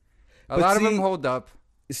 like a But lot of see- them hold up.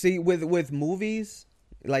 See, with movies,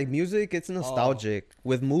 like music, it's nostalgic.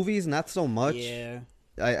 With movies, not so much. yeah,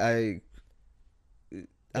 I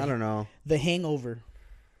don't know. The Hangover,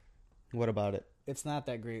 What about it? it's not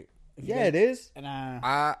that great. If you Yeah, guys- it is. And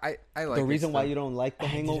I like The it reason why still. you don't like The I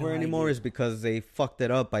didn't Hangover like anymore it. is because they fucked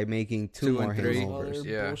it up by making two 2 more and 3. hangovers. Other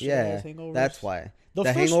Yeah. bullshit Yeah, ass hangovers. that's why. The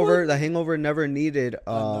The first Hangover, one? the Hangover never needed.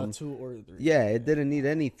 No, 2 or 3. Yeah, it didn't need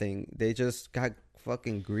anything. They just got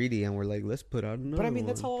fucking greedy and were like, let's put out another. But I mean,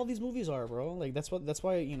 that's how one. all these movies are, bro. Like that's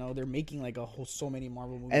why you know they're making like so many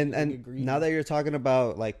Marvel movies. And because they get and greedy. now that you're talking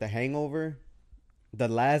about like The Hangover, the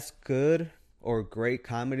last good or great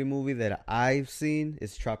comedy movie that I've seen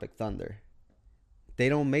is Tropic Thunder. They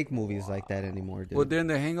don't make movies like that anymore, dude. Well, didn't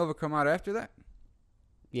The Hangover come out after that?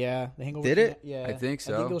 yeah, the Hangover Did it? Yeah, I think I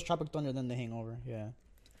so. think it was Tropic Thunder, then the Hangover. Yeah.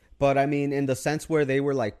 But I mean, in the sense where they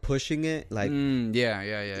were like pushing it, like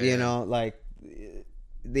Yeah. you know, like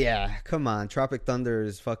yeah, come on, Tropic Thunder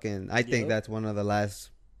is fucking. I think Yep. that's one of the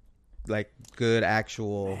last like good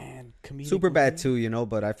actual. Man, comedic Super bad movie. too, you know,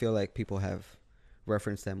 but I feel like people have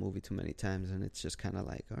referenced that movie too many times, and it's just kind of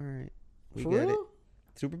like, all right, we For get it. real?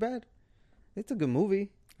 Super bad. It's a good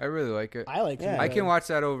movie. I really like it. I like. Yeah. I can watch.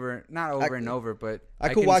 watch that not over and over, but I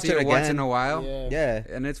could can watch see it once again. in a while. Yeah. Yeah,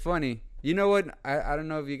 And it's funny. You know what? I don't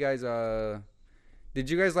know if you guys did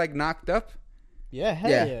you guys like Knocked Up? Yeah. Hell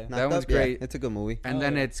yeah, yeah. Knocked That one's Up, yeah, great. it's a good movie. And Oh,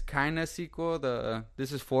 then yeah. it's kind of sequel.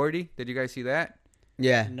 This is 40. Did you guys see that?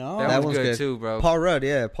 Yeah, No. That, That one's one's good good. too, bro. Paul Rudd,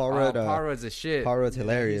 yeah, Paul Rudd. Paul Rudd's a shit. Paul Rudd's Yeah,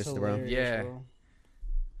 hilarious, he's bro. Yeah. bro.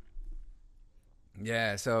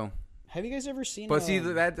 Yeah. So, Have you guys ever seen? but see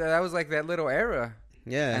that was like that little era,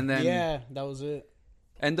 Yeah, and then yeah, that was it.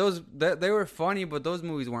 and those they were funny, but those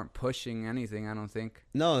movies weren't pushing anything. I don't think.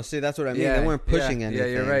 no, see, that's what I mean. They weren't pushing anything.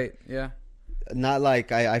 Yeah, you're right. Yeah. Not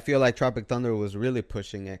like I feel like Tropic Thunder was really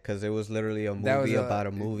pushing it because it was literally a That was movie a- about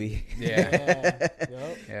a movie. Yeah.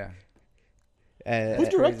 Yep. Yeah. Who Uh,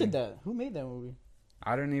 directed that? Who made that movie?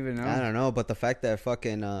 I don't even know. I don't know, but the fact that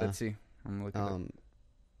fucking Let's see. I'm looking. Up.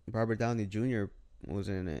 Robert Downey Jr. was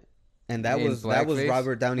in it, and that In was blackface?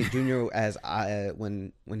 Robert Downey Jr. as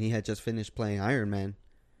when he had just finished playing Iron Man.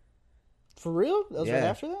 For real? That was right Yeah.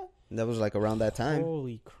 after that. That was like around that time.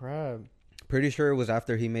 Holy crap! Pretty sure it was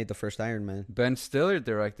after he made the first Iron Man. Ben Stiller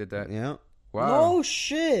directed that. Yeah, Wow. No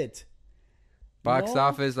shit. Box No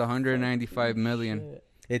office 195 million. Shit.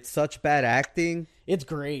 it's such bad acting, It's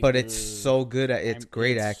great, but it's dude. so good. It's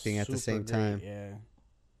great It's acting at the super same great, time. Yeah.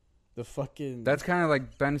 The fucking. That's kind of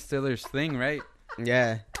like Ben Stiller's thing, right?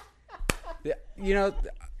 Yeah, Yeah, you know,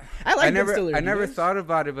 I like I never, Ben Stiller, I you never guys? thought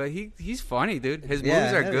about it, but he's funny, dude. His Yeah,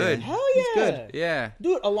 movies are hell good. yeah. Hell yeah, He's good. Yeah,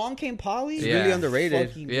 dude. Along Came Polly. he's Yeah. really underrated.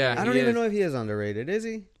 Fucking Yeah. I great. don't He even is. know if he is underrated. Is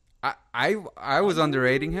he? I was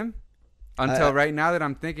underrating him until I- right now that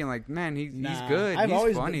I'm thinking like, man, he's Nah. good. I've he's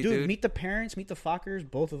always funny, dude. dude. Meet the Parents, Meet the Fockers.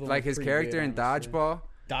 Both of them. Like are his pretty character great, in honestly. Dodgeball.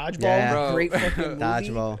 Dodgeball, Yeah. Bro. great fucking movie.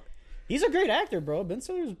 Dodgeball. He's a great actor, bro. Ben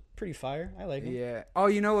Stiller's pretty fire. I like him. Yeah. Oh,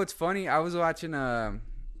 you know what's funny? I was watching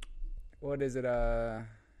what is it?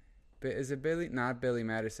 Is it Billy? Not Billy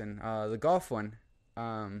Madison. The golf one.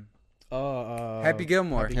 Happy Happy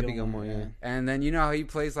Gilmore. Happy Gilmore, yeah. And then you know how he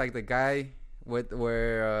plays like the guy,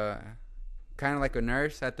 where kind of like a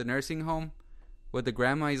nurse at the nursing home with the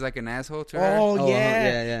grandma. He's like an asshole to her. Oh, Oh,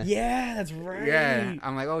 yeah. yeah. Yeah, that's right. Yeah,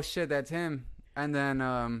 I'm like, oh shit, that's him. And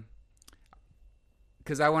then,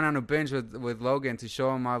 because I went on a binge with Logan to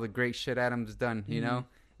show him all the great shit Adam's done, you know.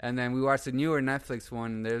 And then we watched the newer Netflix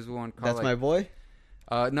one. There's one called That's my boy.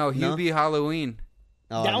 no, Hubie Halloween.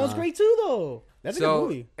 Oh, That one's great too, though. That's a good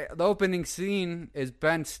movie. The opening scene is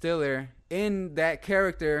Ben Stiller in that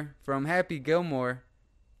character from Happy Gilmore,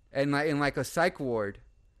 and like in like a psych ward.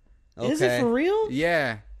 Okay. Is it for real?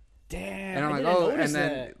 Yeah, Damn. and I'm I like, didn't oh, notice and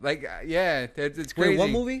then that. like, yeah, it's crazy. Wait, what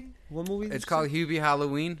movie? What movie? It's called Hubie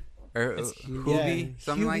Halloween or Hubie,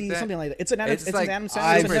 something like that. Something like that. It's an Adam. It's It's like an Adam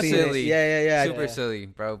I've Sandler. super seen silly. it. Yeah. Super Yeah. silly,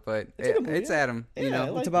 bro. But It's a good movie, it's yeah. Adam. Yeah, You I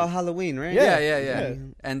know, like It's about Halloween, right? Yeah. yeah.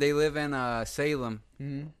 And they live in Salem.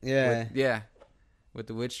 Mhm. Yeah. With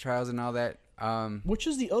the witch trials and all that. Which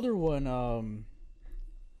is the other one?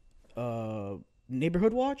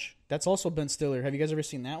 Neighborhood Watch. That's also Ben Stiller. Have you guys ever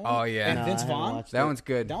seen that one? Oh, yeah. And Nah, Vince I haven't Vaughn. watched That it. one's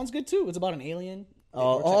good. That one's good too. It's about an alien. that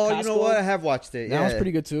Oh, works at you know Costco. what? I have watched it. That Yeah. one's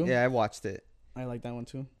pretty good too. Yeah, I watched it. I like that one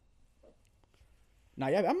too.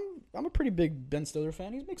 Yeah, I'm a pretty big Ben Stiller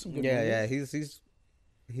fan. He's makes some good Yeah, movies.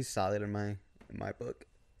 he's solid in my book.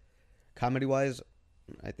 Comedy wise,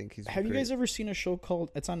 I think he's. Have you great. guys ever seen a show called?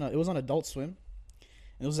 It was on Adult Swim.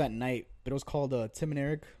 And it was at night, but it was called Tim and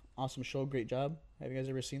Eric. Awesome show, great job. Have you guys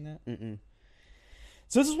ever seen that? Mm-mm.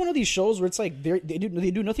 So this is one of these shows where it's like they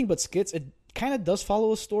do nothing but skits. It kind of does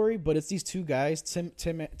follow a story, but it's these two guys, Tim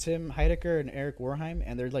Heidecker and Eric Warheim,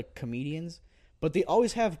 and they're like comedians, but they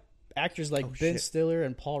always have actors like Ben shit. Stiller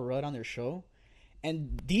and Paul Rudd on their show.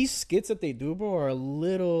 And these skits that they do, bro, are a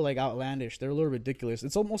little like outlandish. They're a little ridiculous.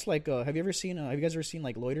 It's almost like have you guys ever seen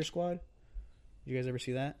like Loiter Squad? You guys ever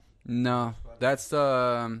see that? No, that's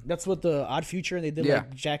the That's what the Odd Future, and they did Yeah.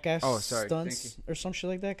 like jackass Oh, sorry. stunts or some shit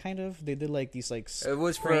like that. Kind of, they did like these like. it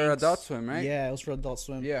was for pranks. Adult Swim, right? Yeah, it was for Adult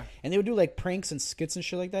Swim. Yeah. And they would do like pranks and skits and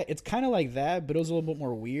shit like that. It's kind of like that, but it was a little bit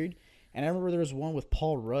more weird. And I remember there was one with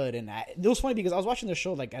Paul Rudd, and it was funny because I was watching the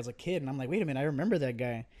show like as a kid, and I'm like, wait a minute, I remember that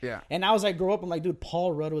guy. Yeah. And now as I grow up, I'm like, dude,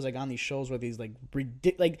 Paul Rudd was like on these shows where these like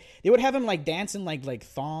like they would have him like dancing like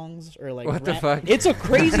thongs or like What the fuck? It's a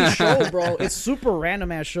crazy show, bro. It's super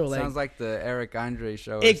random ass show. Like Sounds like the Eric Andre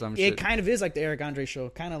show or it, some it shit. kind of is like the Eric Andre show,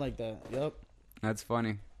 kind of like that. Yep. That's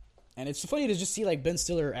funny. And it's funny to just see like Ben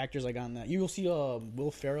Stiller actors like on that. You will see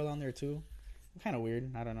Will Ferrell on there too. Kind of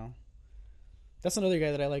weird. I don't know. That's another guy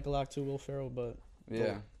that I like a lot too, Will Ferrell. But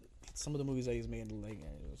Yeah. some of the movies that he's made like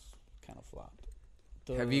it was kind of flopped.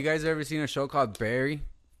 Have you guys ever seen a show called Barry?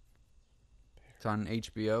 It's on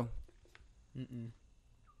HBO.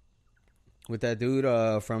 With that dude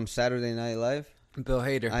from Saturday Night Live. Bill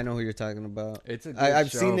Hader. I know who you're talking about. It's a good I've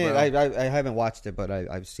show, seen it. bro. I haven't watched it, but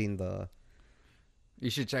I've seen the You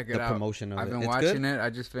should check it the out. promotion of I've it. been It's watching good? it. I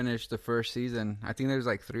just finished the first season. I think there's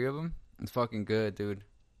like 3 of them. It's fucking good, dude.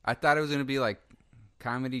 I thought it was gonna be like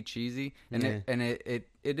comedy cheesy, and Yeah. it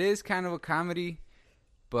is kind of a comedy,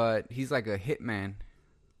 but he's like a hitman,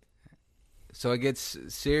 so it gets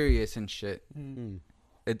serious and shit. Mm.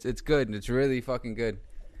 It's good. It's really fucking good.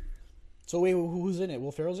 So wait, who's in it?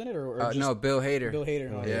 Will Ferrell's in it, or just No, Bill Hader. Bill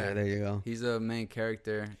Hader? Oh, Oh, yeah. Yeah. There you go. He's a main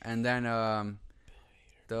character, and then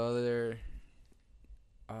the other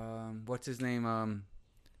what's his name?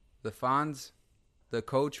 The Fonz, the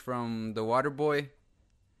coach from The Waterboy.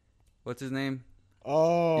 What's his name?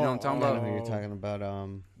 Oh, You know what I'm talking I about? know who you're talking about.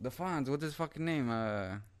 The Fonz. What's his fucking name?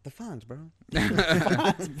 The Fonz, bro.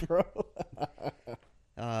 bro.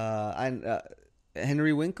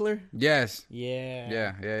 Henry Winkler. Yes.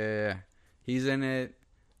 Yeah. Yeah. He's in it.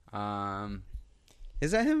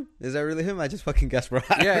 Is that him? Is that really him? I just fucking guessed, bro.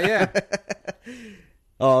 Yeah.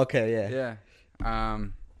 Oh, okay, yeah. Yeah.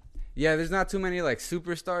 Yeah. There's not too many like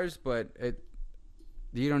superstars, but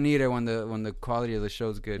you don't need it when the quality of the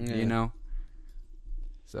show's good. Yeah. You know.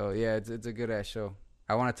 So yeah, it's a good ass show.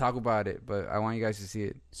 I want to talk about it, but I want you guys to see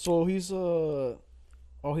it. So he's he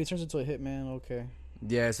turns into a hitman. Okay.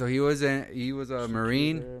 Yeah. So he was a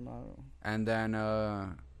Marine, Shooter, model. and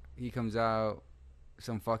then he comes out.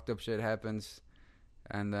 Some fucked up shit happens,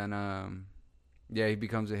 and then he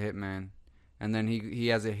becomes a hitman, and then he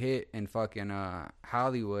has a hit in fucking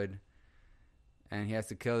Hollywood, and he has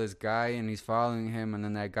to kill this guy, and he's following him, and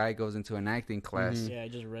then that guy goes into an acting class, Yeah, I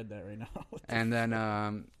just read that right now. and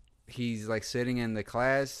then he's like sitting in the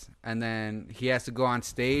class, and then he has to go on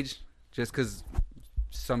stage just because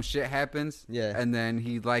some shit happens, Yeah. and then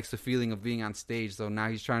he likes the feeling of being on stage, so now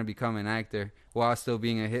he's trying to become an actor while still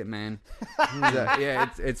being a hitman. So, yeah,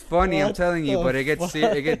 it's funny, I'm What telling you, the but the fuck?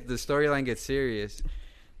 storyline gets serious.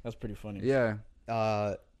 That's pretty funny. Yeah.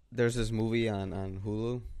 There's this movie on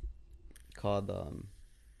Hulu called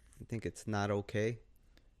I think it's Not Okay.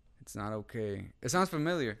 It's not okay. It sounds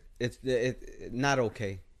familiar. It's Not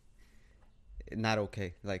Okay. Not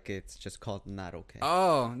Okay. Like it's just called Not Okay.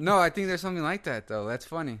 Oh no, I think there's something like that though. That's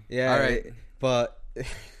funny. Yeah. All right. But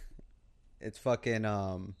it's fucking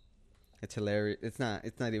it's hilarious. It's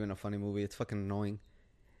not even a funny movie. It's fucking annoying.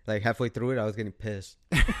 Like halfway through it, I was getting pissed.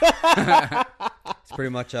 It's pretty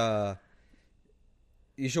much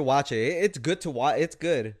you should watch it. It's good to watch. It's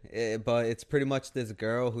good, but it's pretty much this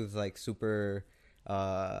girl who's like super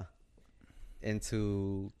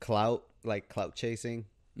into clout chasing,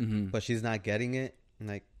 but she's not getting it. And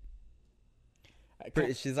like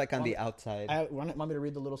she's like on the outside. Want me to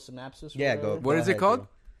read the little synopsis? Yeah, go. What is it called?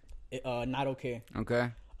 Not Okay.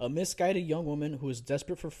 Okay. A misguided young woman who is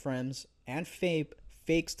desperate for friends and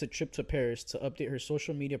fakes to trip to Paris to update her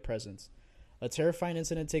social media presence. A terrifying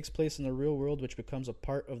incident takes place in the real world, which becomes a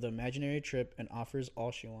part of the imaginary trip and offers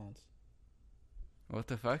all she wants. What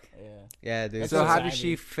the fuck? Yeah, dude. So how does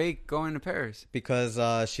she fake going to Paris?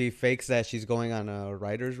 Because she fakes that she's going on a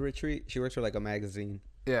writer's retreat. She works for like a magazine.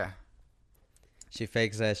 Yeah. She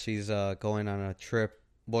fakes that she's going on a trip.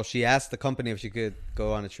 Well, she asked the company if she could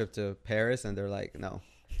go on a trip to Paris, and they're like, no.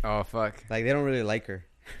 Oh fuck. Like they don't really like her.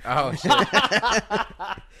 Oh shit.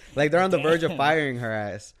 Like they're on the verge of firing her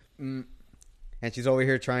ass. And she's over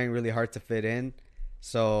here trying really hard to fit in.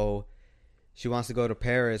 So she wants to go to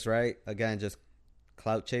Paris, right? Again, just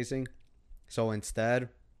clout chasing. So instead,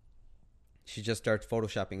 she just starts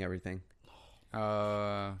photoshopping everything.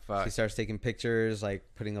 Fuck. She starts taking pictures, like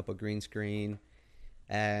putting up a green screen.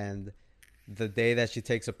 And the day that she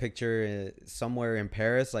takes a picture somewhere in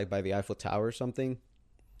Paris, like by the Eiffel Tower or something,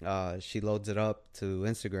 she loads it up to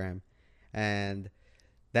Instagram. And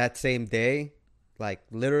that same day, like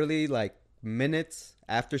literally like minutes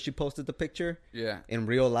after she posted the picture, in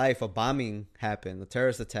real life, a bombing happened, a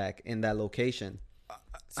terrorist attack in that location.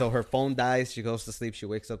 So her phone dies. She goes to sleep. She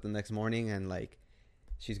wakes up the next morning and like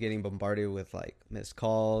she's getting bombarded with like missed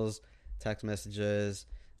calls, text messages,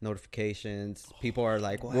 notifications. People are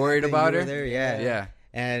like worried about her. There? Yeah.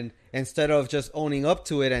 And instead of just owning up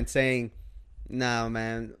to it and saying, "Nah,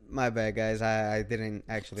 man, my bad, guys. I didn't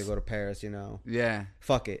actually go to Paris. Yeah.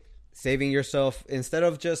 Fuck it." Saving yourself instead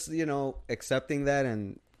of just accepting that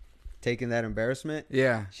and taking that embarrassment.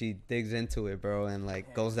 Yeah. She digs into it, bro, and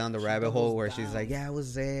like goes down the rabbit hole where she's like, "Yeah, I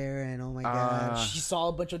was there, and oh my god." She saw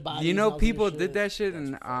a bunch of bodies. You know, people did that shit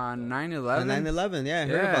on 9/11. On 9/11, yeah, I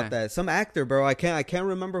heard about that. Some actor, bro. I can't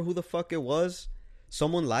remember who the fuck it was.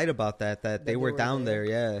 Someone lied about that they were down there.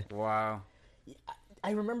 Yeah. Wow.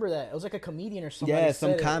 I remember that. It was like a comedian or something. Yeah,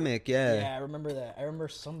 some comic. Yeah. Yeah, I remember that. I remember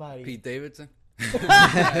somebody. Pete Davidson.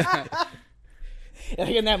 Like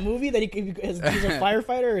in that movie that he's a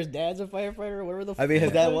firefighter, or his dad's a firefighter, or whatever the fuck. I mean,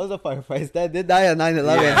 his dad was a firefighter. His dad did die on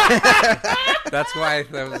 9/11. Yeah. That's why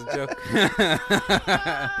that was a joke.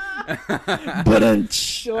 But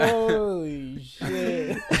holy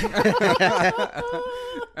shit.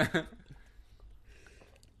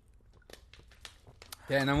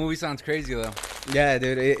 Yeah, that movie sounds crazy though. Yeah,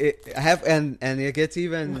 dude. It gets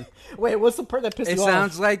even. Wait, what's the part that pissed It you off?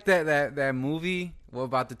 sounds like that movie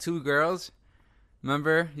about the two girls.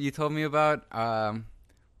 Remember you told me about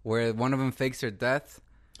where one of them fakes her death.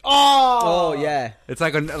 Oh yeah. It's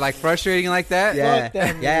like frustrating like that. Yeah, Fuck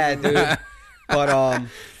that movie. yeah, dude. But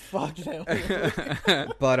Fuck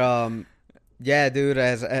that. But yeah,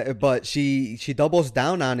 dude. But she doubles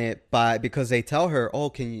down on it because they tell her,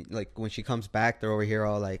 oh, can you, like, when she comes back, they're over here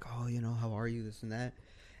all like, oh, how are you, this and that,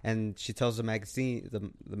 and she tells the magazine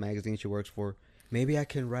the magazine she works for, maybe I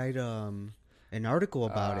can write an article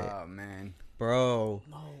about it. Oh man, bro.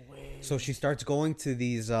 No way. So she starts going to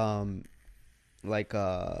these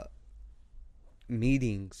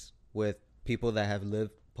meetings with people that have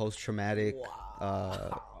lived post-traumatic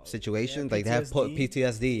situations, Yeah, like they have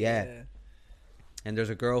PTSD. yeah. And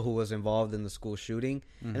there's a girl who was involved in the school shooting,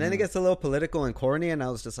 and then it gets a little political and corny, and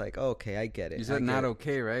I was just like, oh, okay, I get it. You said Not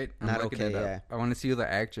Okay, right? Not Okay, yeah. I want to see who the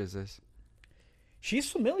actress is. She's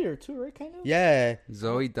familiar too, right? Kind of. Yeah,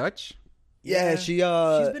 Zoe Dutch. yeah. she's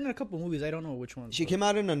been in a couple movies. I don't know which one. She came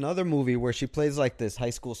out in another movie where she plays like this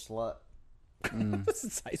high school slut. This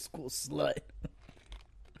is high school slut.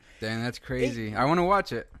 Damn, that's crazy. I want to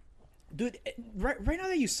watch it. Dude, right now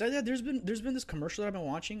that you said that, there's been this commercial that I've been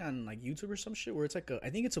watching on like YouTube or some shit where it's like I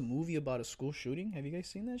think it's a movie about a school shooting. Have you guys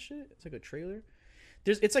seen that shit? It's like a trailer.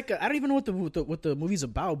 it's like I don't even know what the movie's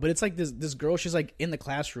about, but it's like this girl. She's like in the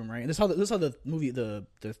classroom, right? And this is how the movie the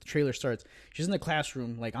trailer starts. She's in the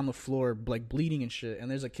classroom, like on the floor, like bleeding and shit. And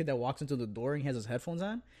there's a kid that walks into the door and he has his headphones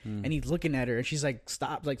on, and he's looking at her, and she's like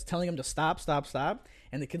stop, like telling him to stop.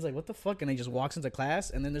 And the kid's like, what the fuck? And he just walks into class,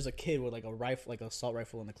 and then there's a kid with like a rifle, like an assault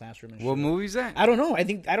rifle in the classroom. And What shit. movie's that? I don't know. I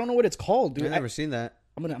don't know what it's called, dude. I've never seen that.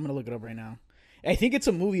 I'm gonna look it up right now. I think it's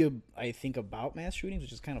a movie. I think about mass shootings,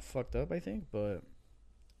 which is kind of fucked up. I think, but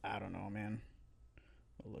I don't know, man.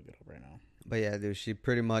 I'll look it up right now. But yeah, dude, she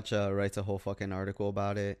pretty much writes a whole fucking article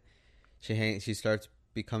about it. She starts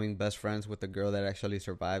becoming best friends with the girl that actually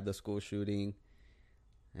survived the school shooting,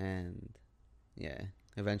 and yeah,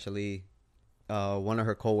 eventually, one of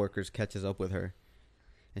her coworkers catches up with her,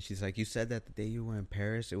 and she's like, "You said that the day you were in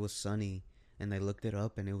Paris, it was sunny, and I looked it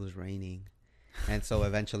up, and it was raining." And so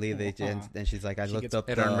eventually and she's like, I looked up.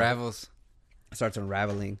 It unravels. Starts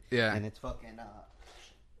unraveling. Yeah. And it's fucking.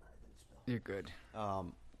 You're good.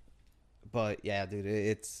 But yeah, dude,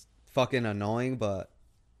 it's fucking annoying. But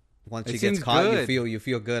once It she gets seems caught, good. you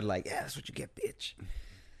feel good. Like, yeah, that's what you get, bitch.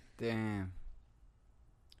 Damn.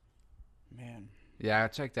 Man, Yeah, I'll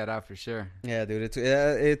check that out for sure. Yeah, dude,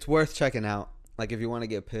 it's worth checking out. Like if you want to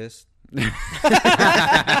get pissed.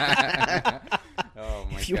 Oh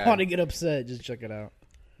my if you god. want to get upset, just check it out.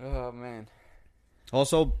 Oh man.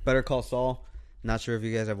 Also, Better Call Saul. Not sure if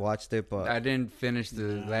you guys have watched it, but I didn't finish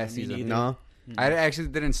the last me season. neither. no, I actually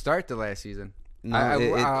didn't start the last season.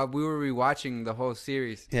 no, We were rewatching the whole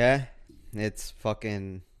series. yeah, it's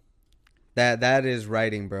fucking that is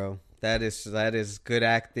writing, bro. That is good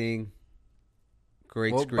acting,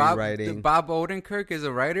 great screenwriting. Bob Odenkirk is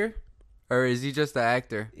a writer, or is he just an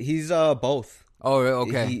actor? He's both. Oh,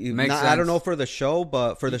 okay. Makes sense. I don't know for the show,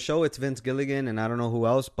 but for the show it's Vince Gilligan and I don't know who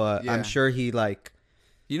else, but Yeah. I'm sure he like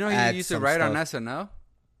You know, he adds used to some write on stuff. SNL.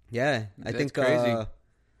 Yeah, I That's think crazy.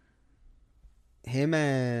 him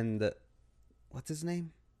and what's his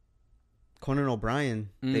name? Conan O'Brien.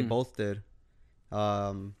 They both did.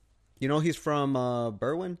 You know he's from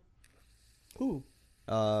Berwyn. Who?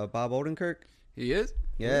 Bob Odenkirk. He is.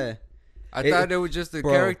 Yeah, I thought it was just the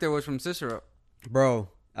bro. character was from Cicero. bro.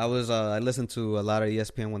 I listened to a lot of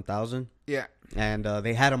ESPN 1000, Yeah. and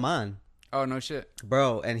they had him on, Oh no shit.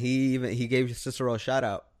 bro. And he gave Cicero a shout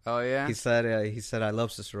out. Oh yeah. He said I love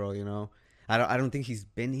Cicero. You know, I don't think he's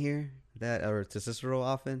been here to Cicero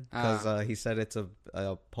often because he said it's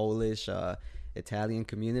a Polish Italian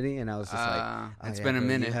community, and I was just like, oh, it's yeah, been a bro,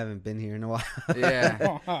 minute. You haven't been here in a while.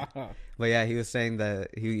 Yeah. But yeah, he was saying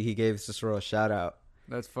that he gave Cicero a shout out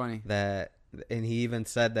That's funny. that, and he even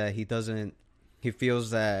said that he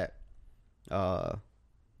feels that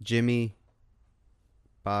Jimmy,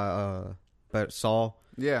 but Saul,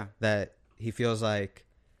 Yeah. that he feels like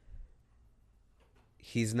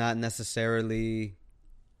he's not necessarily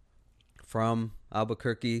from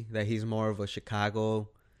Albuquerque, that he's more of a Chicago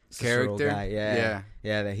Cicero Character? guy.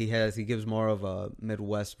 Yeah, that he gives more of a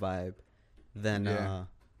Midwest vibe than Yeah.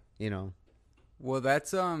 you know. Well,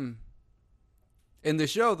 that's in the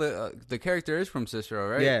show the character is from Cicero,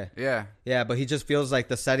 right? Yeah. Yeah. Yeah, but he just feels like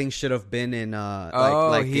the setting should have been in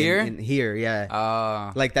here? in here,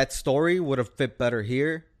 yeah. Like that story would have fit better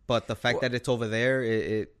here, but the fact that it's over there,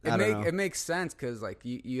 It makes sense because like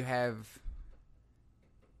you have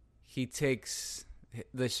he takes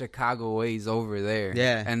the Chicago ways over there.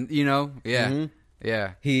 Yeah. And you know, yeah. Mhm.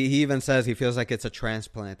 Yeah. He even says he feels like it's a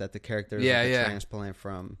transplant, that the character is like a Yeah. transplant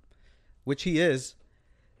from, which he is.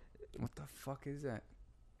 What the fuck is that?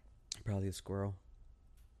 Probably a squirrel.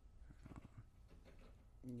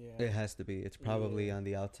 Yeah. It has to be. It's probably on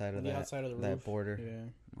the outside of that roof. border.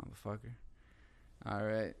 Yeah. Motherfucker. All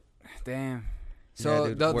right. Damn. So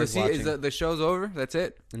dude, the worth the show's over? That's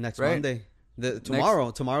it? The next Right? Monday.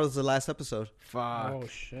 Tomorrow's the last episode. Fuck. Oh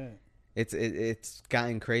shit. It's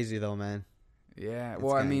gotten crazy though, man. Yeah. It's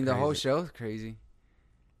Well, I gotten mean, the whole crazy. show's crazy.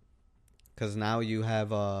 Because now you have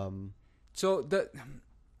So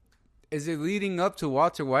is it leading up to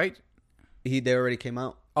Walter White? they already came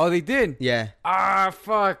out. Oh, they did. Yeah,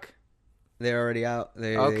 Fuck. they're already out.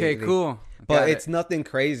 Okay, cool. But Got it's it. nothing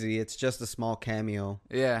crazy. It's just a small cameo.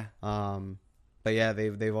 Yeah, But yeah,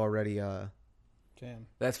 they've already Damn.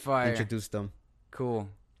 that's fire. introduced them. Cool.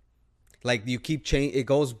 Like you keep change. It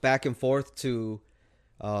goes back and forth to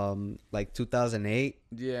like 2008.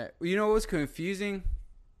 Yeah. You know what's confusing?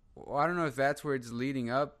 Well, I don't know if that's where it's leading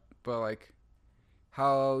up, but like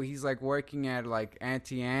how he's like working at like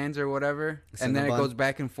Auntie Anne's or whatever, and then it Cinnabon. goes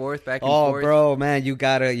back and forth, back and Oh, forth. bro, man, you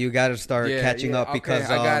gotta start Yeah, catching yeah, up okay, because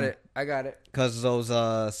I got it. Because those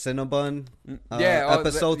Cinnabon Yeah,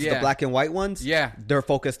 episodes, yeah. the black and white ones, Yeah. they're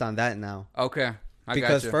focused on that now. Okay.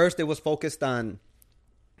 Because got you. first it was focused on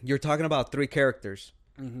you're talking about 3 characters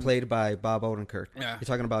played by Bob Odenkirk. Yeah. You're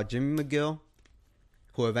talking about Jimmy McGill,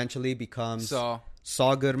 who eventually becomes So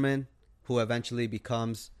Saul Goodman, who eventually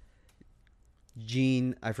becomes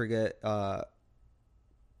Gene. I forget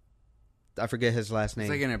his last name.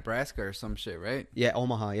 it's like in Nebraska or some shit, right? Yeah,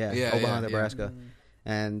 Omaha. Yeah, Yeah, Omaha, yeah, Nebraska,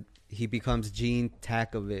 and he becomes Gene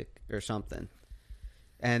Takovic or something.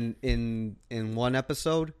 And in one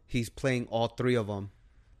episode, he's playing all 3 of them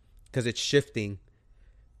because it's shifting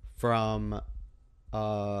from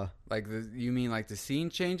Like you mean like the scene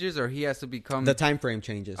changes, or he has to become the time frame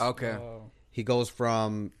changes. Okay. Oh. He goes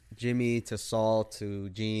from Jimmy to Saul to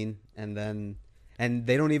Gene, and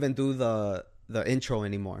they don't even do the intro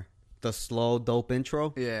anymore. The slow dope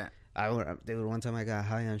intro. Yeah. Dude, one time I got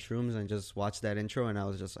high on shrooms and just watched that intro, and I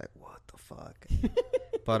was just like, "What the fuck?"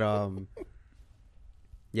 But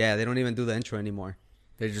yeah, they don't even do the intro anymore.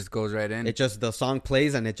 It just goes right in. It just the song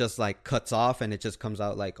plays and it just like cuts off and it just comes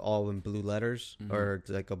out like all in blue letters or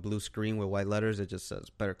like a blue screen with white letters. It just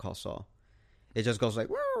says Better Call Saul. It just goes like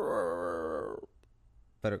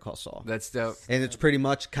Better Call Saul. That's dope. And it's pretty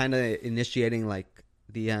much kind of initiating like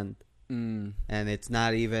the end. Mm. And it's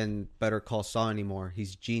not even Better Call Saul anymore.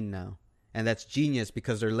 He's Gene now. And that's genius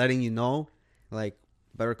because they're letting you know like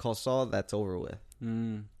Better Call Saul, that's over with.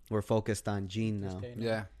 Mm. We're focused on Gene now.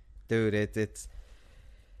 Yeah. Dude,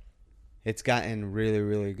 it's gotten really,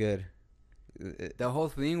 really good. The whole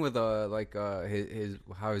thing with his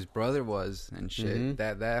how his brother was and shit.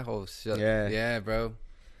 That whole shit. Yeah. Yeah, bro.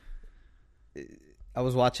 I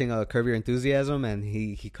was watching Curb Your Enthusiasm, and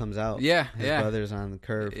he comes out. Yeah, his yeah. brother's on the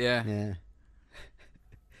Curb. Yeah. yeah.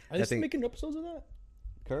 Are they still making episodes of that?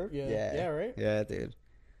 Curb? Yeah. yeah, Yeah, right? Yeah, dude.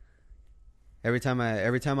 Every time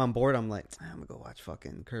I'm bored, I'm like, I'm gonna go watch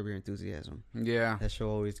fucking Curb Your Enthusiasm. Yeah. That show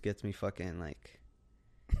always gets me fucking like.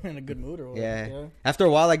 In a good mood or what? Yeah. After a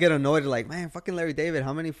while, I get annoyed. Like, man, fucking Larry David.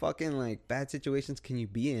 How many fucking like bad situations can you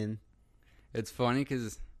be in? It's funny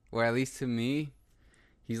because, well, at least to me,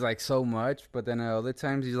 he's like so much, but then at other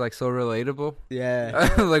times he's like so relatable.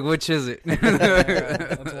 Yeah. Like, which is it?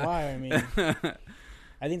 That's why. I mean,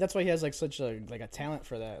 I think that's why he has like such a talent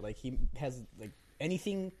for that. Like he has like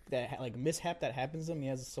anything that like mishap that happens to him, he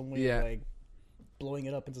has some way of like blowing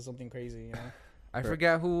it up into something crazy. You know. I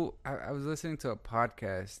forgot who I was listening to a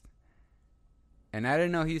podcast, and I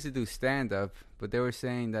didn't know he used to do stand up, but they were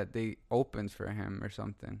saying that they opened for him or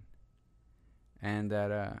something, and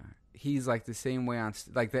that he's like the same way on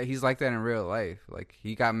like that. He's like that in real life. Like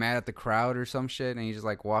he got mad at the crowd or some shit, and he just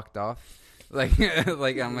like walked off. Like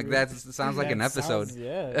like I'm like that sounds like an episode.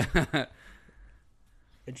 Yeah.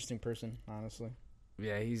 Interesting person, honestly.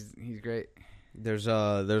 Yeah, he's great. There's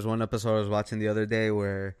one episode I was watching the other day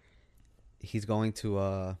where he's going to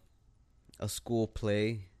a school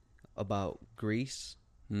play about Greece,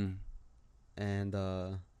 and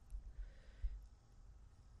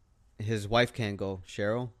his wife can't go,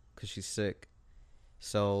 Cheryl, because she's sick.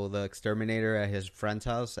 So the exterminator at his friend's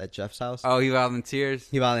house, at Jeff's house. Oh, he volunteers.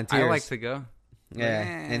 I like to go. Yeah,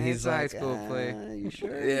 Man, and he's it's a like, high school play. You sure?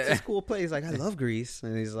 Yeah. It's a school play. He's like, I love Greece,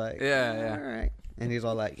 and he's like, Yeah. all right. And he's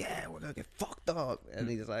all like, yeah, we're gonna get fucked up. And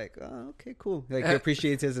he's like, oh, okay, cool. Like he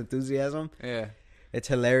appreciates his enthusiasm. Yeah. It's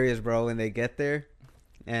hilarious, bro. When they get there,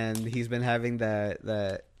 and he's been having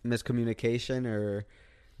that miscommunication or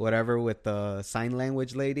whatever with the sign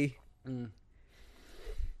language lady.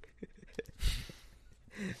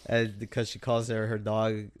 And because she calls her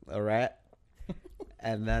dog a rat,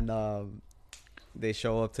 and then they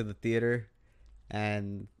show up to the theater,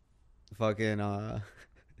 and fucking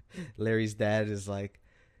Larry's dad is like,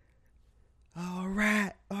 "Oh,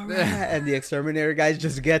 rat, and the exterminator guy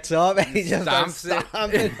just gets up and he just starts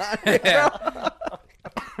stomping on it, bro.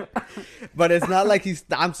 But it's not like he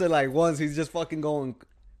stomps it like once. He's just fucking going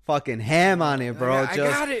fucking ham on it, bro. I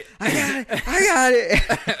got it.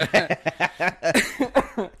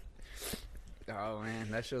 Oh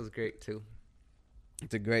man, that show's great too.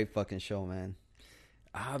 It's a great fucking show, man.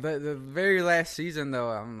 The very last season though,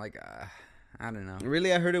 I'm like, I don't know.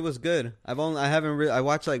 Really, I heard it was good. I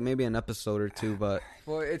watched like maybe an episode or two, but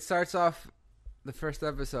well, it starts off the first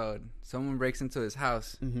episode. Someone breaks into his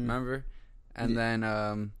house, remember? And then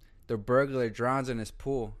the burglar drowns in his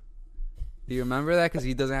pool. Do you remember that? Because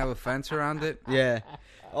he doesn't have a fence around it. Yeah.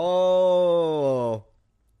 Oh.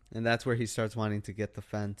 And that's where he starts wanting to get the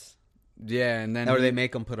fence. Yeah, and then or they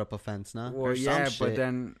make him put up a fence, no? Well, yeah, but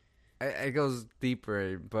then it goes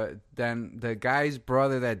deeper. But then the guy's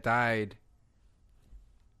brother that died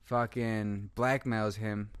fucking blackmails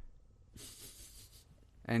him,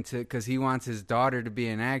 and because he wants his daughter to be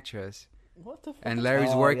an actress. What the fuck? And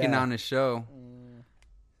Larry's working on the show.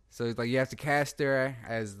 So he's like, you have to cast her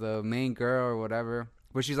as the main girl or whatever.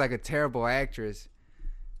 but she's like a terrible actress.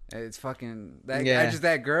 It's fucking that. Yeah. Just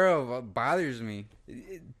that girl bothers me.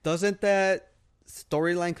 Doesn't that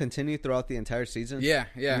storyline continue throughout the entire season? Yeah.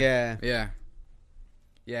 Yeah.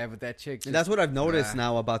 But that chick. And that's what I've noticed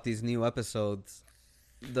now about these new episodes.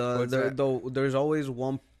 There's always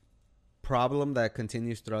one problem that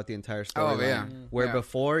continues throughout the entire storyline. Oh yeah. Where Yeah.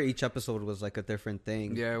 before each episode was like a different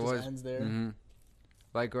thing. Yeah, it Just was. ends there. Mm-hmm.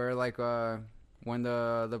 When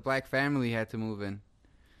the black family had to move in.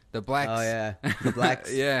 The blacks. Oh yeah, the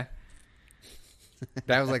blacks. Yeah.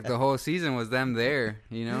 That was like the whole season was them there,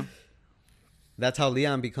 you know? That's how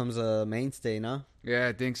Leon becomes a mainstay, no? Yeah,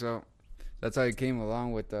 I think so. That's how he came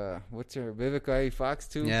along with what's her Vivica A. Fox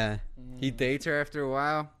too. Yeah. He dates her after a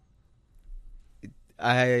while.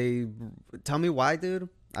 Tell me why, dude.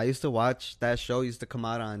 I used to watch that show. Used to come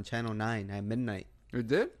out on Channel 9 at midnight. You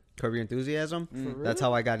did? Curb Your Enthusiasm. For real? That's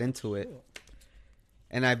how I got into it.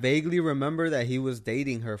 And I vaguely remember that he was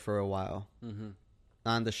dating her for a while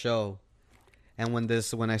on the show. And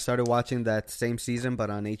when I started watching that same season, but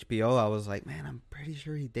on HBO, I was like, man, I'm pretty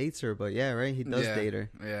sure he dates her. But yeah, right, he does date her.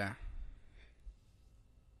 Yeah.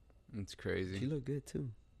 It's crazy. She looked good too.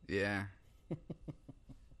 Yeah.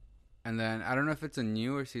 And then I don't know if it's a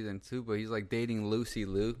newer season 2, but he's like dating Lucy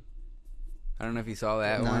Liu. I don't know if you saw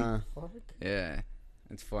that one. Fuck. Yeah,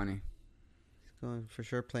 it's funny. He's going for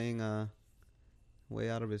sure playing way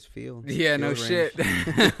out of his field. Yeah, no field shit.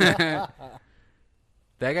 range.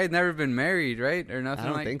 That guy's never been married, right? Or nothing. I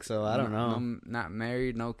don't like, think so. I don't know. Not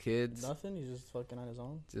married, no kids, Nothing. He's just fucking on his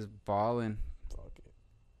own. just balling. Fuck it.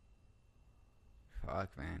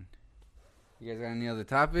 Fuck, man. You guys got any other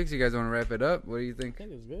topics? You guys want to wrap it up? What do you I think?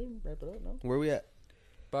 think it's good. Wrap it up. No. Where we at?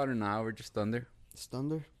 About an hour, just under. It's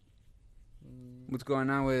Thunder. What's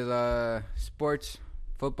going on with sports?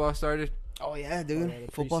 Football started. Oh yeah, dude. yeah,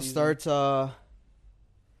 the Football preseason. starts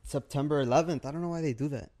September 11th. I don't know why they do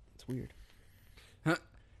that. It's weird.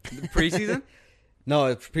 The preseason.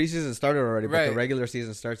 No, preseason started already, but the Right. regular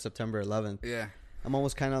season starts September 11th. Yeah, I'm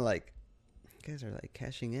almost kind of like, you guys are like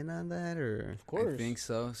cashing in on that, or Of course. I think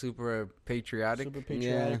so. Super patriotic. Super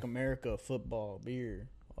patriotic Yeah. America, football, beer,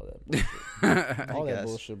 all that bullshit. all that guess.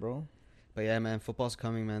 bullshit, bro. But yeah, man, football's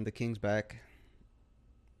coming, man. The King's back.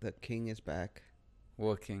 The King is back.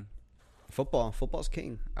 What king? Football's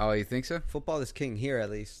king. Oh, you think so? Football is king here, at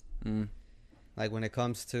least. Mm. Like when it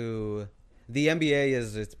comes to the NBA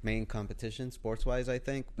is its main competition, sports wise, I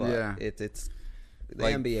think. But Yeah. it's the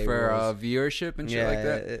Like NBA for rules. viewership and shit like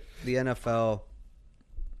that. The NFL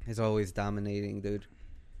is always dominating, dude.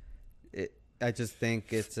 I just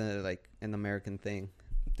think it's like an American thing.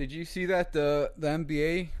 Did you see that the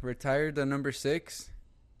NBA retired the number 6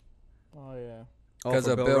 Oh yeah. because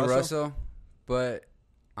for of Bill Russell? But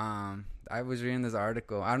I was reading this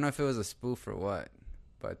article. I don't know if it was a spoof or what,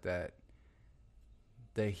 but that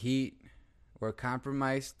the Heat were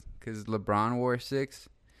compromised because LeBron wore 6.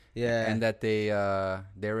 Yeah, And that they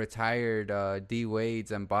retired D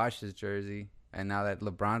Wade's and Bosch's jersey, and now that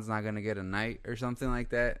LeBron's not gonna get a night or something like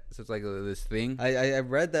that, so it's like this thing. I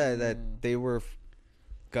read that they were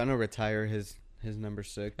gonna retire his number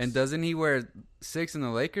 6. And doesn't he wear 6 in the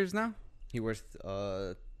Lakers now? He wears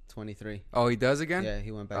 23. Oh, he does again? Yeah,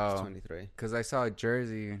 he went back Oh. to 23. Because I saw a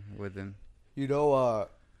jersey with him. You know,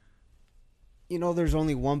 there's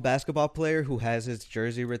only one basketball player who has his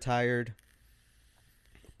jersey retired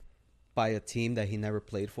by a team that he never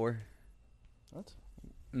played for. What?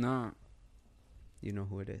 No, You know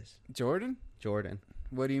who it is? Jordan. Jordan.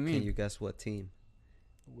 What do you mean? Can you guess what team?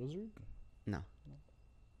 Wizard?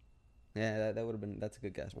 Yeah, that would have been. That's a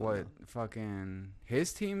good guess. but What no. fucking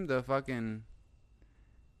his team? The fucking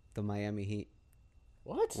The Miami Heat.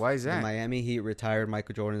 What? why is The that? Miami Heat retired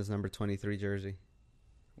Michael Jordan's number 23 jersey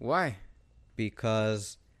Why?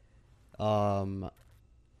 because, what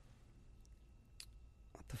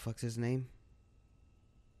the fuck's his name?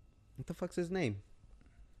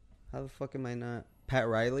 How the fuck am I not? Pat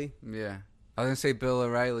Riley? Yeah, I was gonna say Bill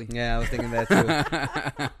O'Reilly. Yeah, I was thinking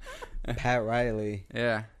that too. Pat Riley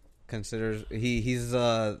Yeah, considers he's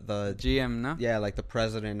the GM. No. yeah, like the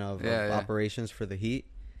president of Yeah. operations for the Heat,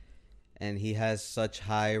 and he has such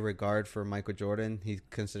high regard for Michael Jordan. He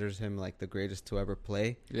considers him like the greatest to ever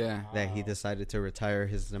play. Yeah, That he decided to retire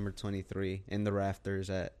his number 23 in the rafters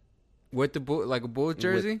at. with the bull, like a Bulls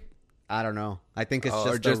jersey. I don't know. I think it's Oh,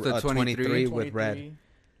 or just, just the a 23 23 with red. 23?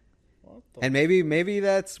 What the And maybe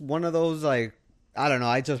that's one of those like, I don't know.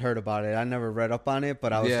 I just heard about it. I never read up on it,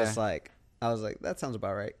 but I was Yeah. just like, that sounds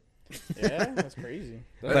about right. Yeah, that's crazy.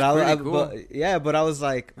 That's but I, pretty cool. but I was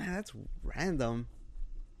like, man, that's random.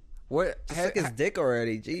 What Just suck his dick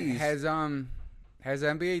already. Jeez. has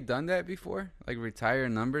NBA done that before? Like retire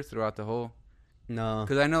numbers throughout the whole? No.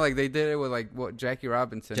 Because I know like they did it with like Jackie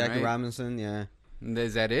Robinson. Jackie right? Robinson, yeah.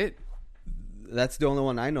 Is that it? That's the only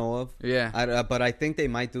one I know of. Yeah. But I think they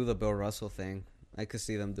might do the Bill Russell thing. I could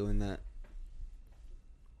see them doing that.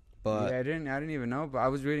 But yeah, I didn't even know, but I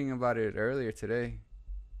was reading about it earlier today.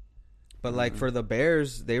 But like for the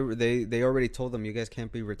Bears, they already told them you guys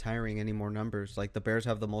can't be retiring any more numbers. Like the Bears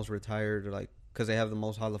have the most retired, like because they have the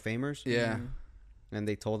most Hall of Famers. Yeah. And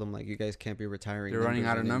they told them like you guys can't be retiring. They're running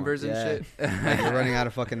out of anymore. numbers and shit. Like, you're running out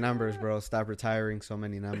of fucking numbers, bro. Stop retiring so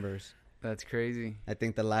many numbers. That's crazy. I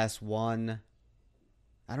think the last one.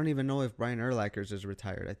 I don't even know if Brian Urlacher's is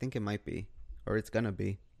retired. I think it might be, or it's gonna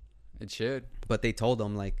be. It should. But they told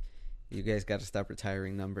them like, you guys got to stop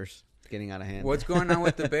retiring numbers. It's getting out of hand. What's going on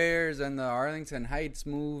with the Bears and the Arlington Heights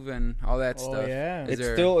move and all that stuff? Yeah.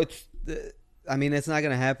 I mean, it's not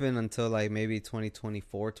gonna happen until like maybe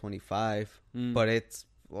 2024, 25. But it's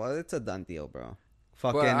a done deal, bro.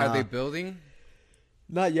 Fucking. Well, are they building?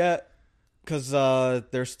 Not yet, because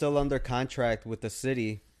they're still under contract with the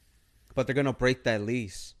city, but they're gonna break that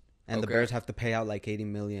lease, and the Bears have to pay out like $80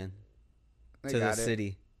 million to the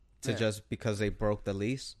city just because they broke the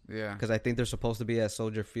lease. Yeah, because I think they're supposed to be at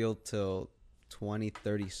Soldier Field till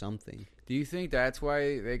 2030 something. Do you think that's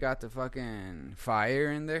why they got the fucking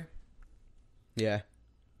fire in there? Yeah,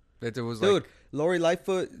 That there was dude, like, Lori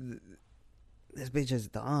Lightfoot, this bitch is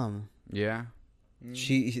dumb. yeah.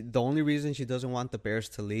 The only reason she doesn't want the Bears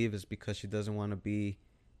to leave is because she doesn't want to be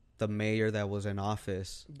the mayor that was in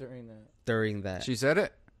office during that. She said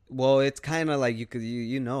it. Well, it's kind of like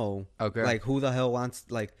you know, Okay. like who the hell wants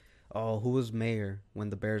who was mayor when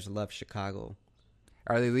the Bears left Chicago?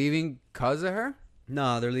 Are they leaving because of her?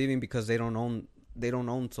 No, they're leaving because they don't own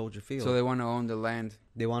Soldier Field. So they want to own the land.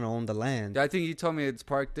 They want to own the land. I think you told me it's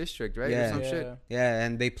Park District, right? Yeah. Or some shit. Yeah,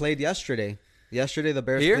 and they played yesterday. Yesterday the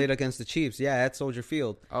Bears Here? played against the Chiefs. Yeah, at Soldier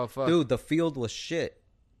Field. Oh fuck, Dude, the field was shit.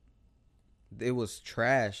 It was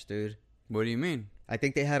trash, dude. What do you mean? I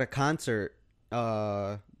think they had a concert.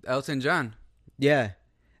 Elton John. Yeah,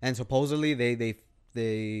 and supposedly they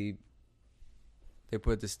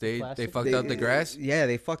put the stage. They Plastic? fucked up the grass. Yeah,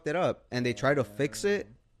 they fucked it up, and they tried to fix it.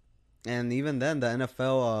 And even then, the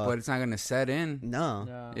NFL. But it's not gonna set in.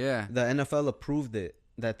 No, Yeah. the NFL approved it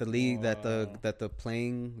that the league that the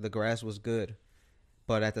playing the grass was good,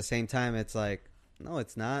 but at the same time, it's like no,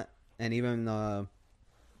 it's not. And even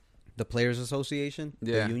the Players Association,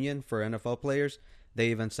 the union for NFL players, they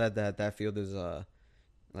even said that field is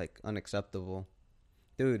like unacceptable.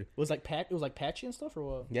 Dude, It was like patchy and stuff, or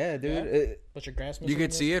what? yeah, dude. Yeah? But your grass. You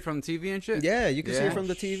could see it from TV and shit. Yeah, you can see Yeah. it from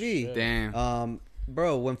the TV. Shit. Damn.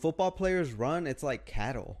 Bro, when football players run, it's like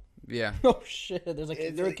cattle. Yeah. Oh shit! There's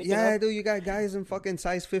like Yeah, dude, you got guys in fucking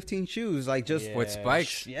size 15 shoes, like just With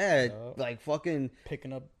spikes. yeah, like fucking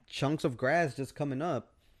picking up. chunks of grass just coming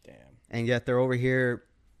up, Damn. and yet they're over here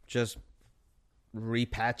just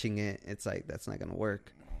repatching it. It's like that's not gonna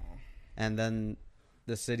work. And then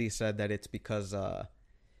the city said that it's because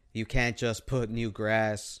you can't just put new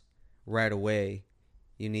grass right away.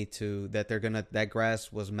 You need to that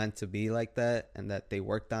grass was meant to be like that, and that they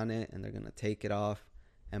worked on it, and they're gonna take it off.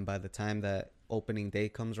 And by the time that opening day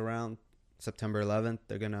comes around, September 11th,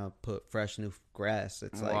 they're gonna put fresh new grass.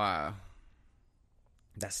 It's like Wow.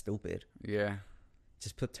 that's stupid. Yeah.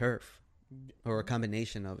 Just put turf or a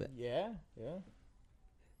combination of it. Yeah.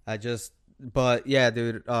 But yeah,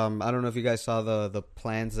 dude. I don't know if you guys saw the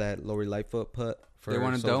plans that Lori Lightfoot put for They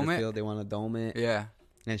wanna Soldier dome it? Field. They want to dome it. Yeah.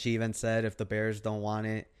 And she even said if the Bears don't want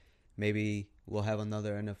it, maybe we'll have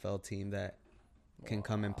another NFL team that can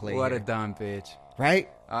come and play. What a here. dumb bitch. Right?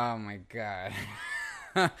 Oh my god.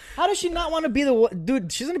 How does she not want to be the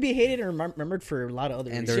dude? She's gonna be hated and remembered for a lot of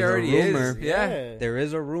other And reasons. She there's a already is. rumor. Yeah. There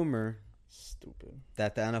is a rumor Stupid.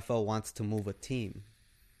 that the NFL wants to move a team.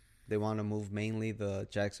 They want to move mainly the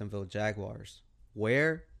Jacksonville Jaguars.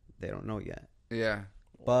 Where? They don't know yet. Yeah.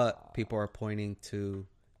 But people are pointing to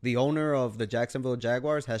the owner of the Jacksonville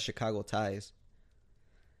Jaguars has Chicago ties.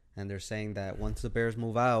 And they're saying that once the Bears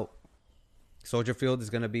move out, Soldier Field is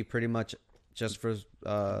going to be pretty much just for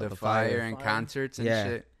The fire and concerts and Yeah.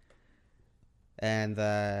 shit. And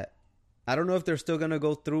I don't know if they're still going to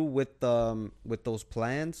go through with those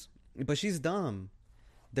plans, but she's dumb.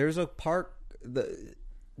 There's a park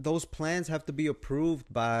those plans have to be approved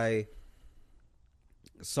by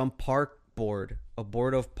some park board, a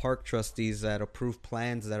board of park trustees that approve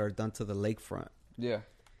plans that are done to the lakefront. Yeah.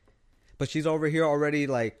 But she's over here already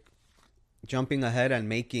like jumping ahead and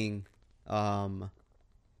making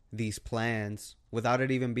these plans without it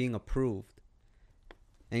even being approved.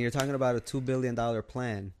 And you're talking about a $2 billion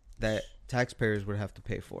plan that taxpayers would have to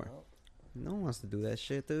pay for. No one wants to do that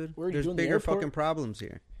shit, dude. Where are you There's doing the bigger airport? fucking problems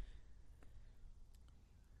here.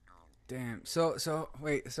 Damn. So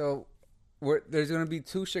wait. So there's gonna be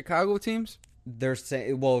 2 Chicago teams? They're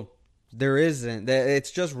saying, well, there isn't.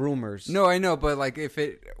 It's just rumors. No, I know, but like if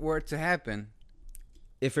it were to happen,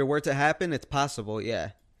 If it were to happen, it's possible,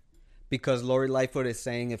 yeah. Because Lori Lightfoot is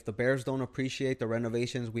saying if the Bears don't appreciate the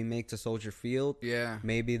renovations we make to Soldier Field, yeah.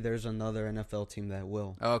 maybe there's another NFL team that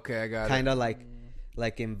will. Okay, I got it. Kind of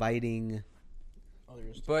like inviting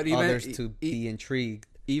But even others to be intrigued.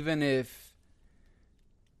 even if,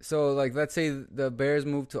 so like let's say the Bears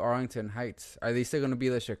move to Arlington Heights, are they still gonna be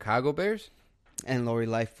the Chicago Bears? And Lori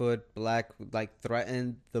Lightfoot,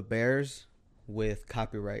 threatened the Bears with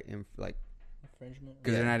copyright and infringement.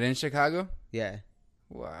 Because they're not in Chicago. yeah.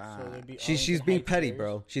 Wow. So they'd be She's Arlington being Heights petty, Bears?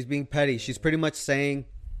 bro. She's being petty. She's pretty much saying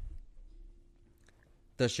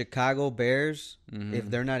the Chicago Bears, if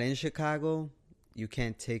they're not in Chicago, you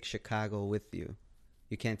can't take Chicago with you.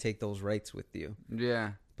 You can't take those rights with you.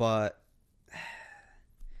 Yeah. But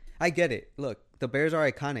I get it. Look, the Bears are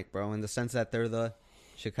iconic, bro, in the sense that they're the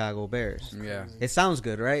Chicago Bears. Yeah. It sounds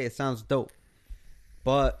good, right? It sounds dope.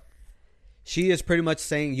 But she is pretty much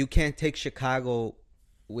saying you can't take Chicago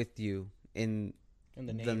with you in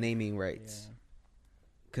the naming rights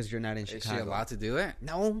because you're not in Is she Chicago. allowed to do that?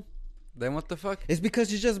 No, Then what the fuck? it's because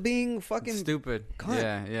she's just being fucking Stupid. cunt.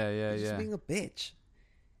 Yeah. She's just being a bitch.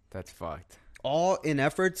 That's fucked. All in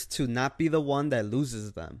efforts to not be the one that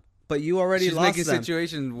loses them. But you already She's lost making them.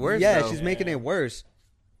 situations worse. Yeah, though. she's making it worse.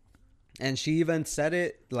 And she even said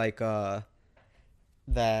it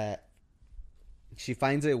that she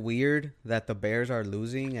finds it weird that the Bears are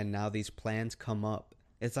losing and now these plans come up.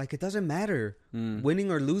 It's like it doesn't matter,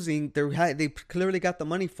 winning or losing. They clearly got the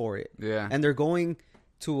money for it, Yeah. and they're going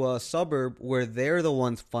to a suburb where they're the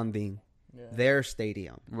ones funding their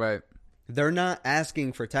stadium. Right. They're not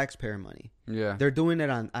asking for taxpayer money. Yeah. They're doing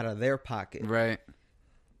it out of their pocket, Right.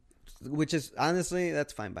 which is honestly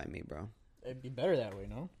that's fine by me, bro. It'd be better that way,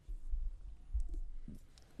 no?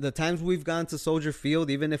 The times we've gone to Soldier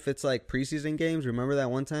Field, even if it's like preseason games, remember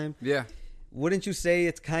that one time? Yeah. Wouldn't you say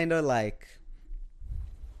it's kind of like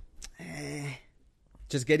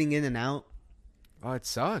just getting in and out? Oh, it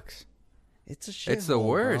sucks. It's a shit. It's the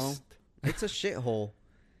worst. It's a shithole.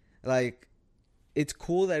 Like, it's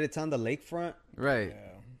cool that it's on the lakefront, Right.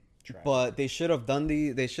 but they should have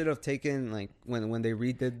they should have taken like when they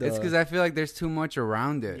redid the. It's because I feel like there's too much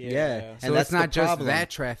around it. Yeah. So And that's it's not the just problem. that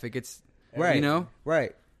traffic. It's Right. You know.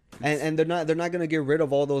 Right. And they're not gonna get rid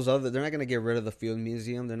of all those other. They're not gonna get rid of the field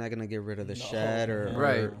museum. They're not gonna get rid of the shed or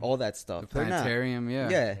Right. all that stuff. The They're not. planetarium. Yeah.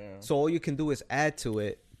 Yeah. So all you can do is add to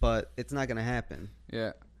it, but it's not gonna happen.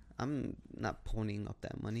 Yeah. I'm not ponying up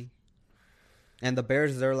that money. And the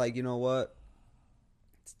Bears, they're like, you know what?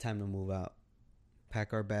 It's time to move out.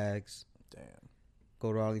 Pack our bags. Damn.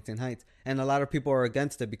 Go to Arlington Heights. And a lot of people are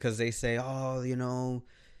against it because they say, oh, you know,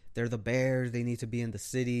 they're the Bears. They need to be in the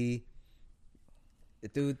city.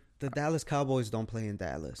 Dude, the Dallas Cowboys don't play in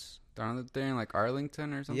Dallas. Aren't they in like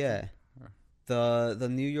Arlington or something? Yeah. The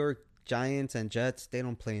New York Giants and Jets, they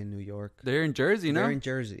don't play in New York. They're in Jersey, no? They're in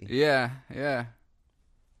Jersey. Yeah. Yeah.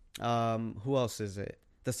 Who else is it?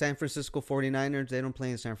 The San Francisco 49ers, they don't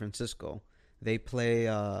play in San Francisco. They play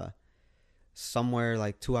somewhere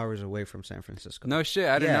like 2 hours away from San Francisco. No shit.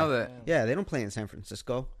 I didn't Yeah. know that. Yeah, they don't play in San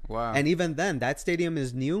Francisco. Wow. And even then, that stadium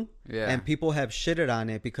is new. Yeah. And people have shitted on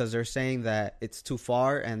it because they're saying that it's too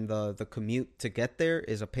far and the commute to get there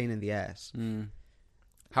is a pain in the ass.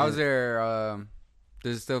 How's their?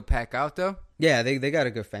 Does it still pack out though? Yeah, they got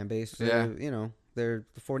a good fan base. Yeah. You know, they're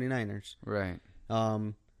the 49ers. Right.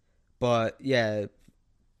 But yeah,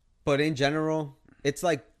 but in general, it's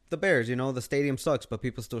like the Bears, you know, the stadium sucks, but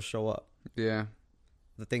people still show up. Yeah.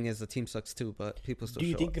 The thing is, the team sucks too, but people still Do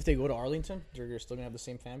you show think up. if they go to Arlington, they're still gonna have the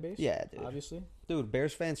same fan base? Yeah, dude. Obviously. Dude,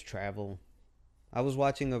 Bears fans travel. I was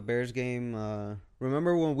watching a Bears game.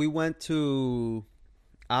 Remember when we went to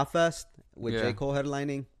A-Fest with Yeah. J. Cole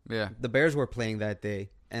headlining? Yeah. The Bears were playing that day,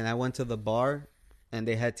 and I went to the bar, and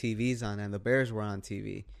they had TVs on, and the Bears were on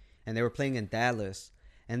TV, and they were playing in Dallas,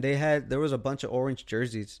 and there was a bunch of orange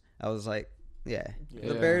jerseys. I was like, yeah.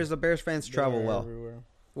 Yeah. The Bears fans travel They're well. everywhere.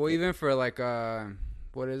 Well, even for like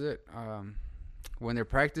what is it? When they're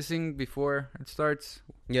practicing before it starts.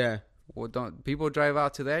 Yeah, Well, don't people drive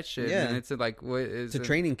out to that shit? Yeah. And it's like what is to it?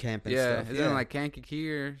 training camp and Yeah. stuff. Isn't it like Kankakee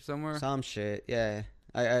or somewhere? some shit? Yeah,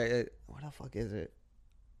 I what the fuck is it?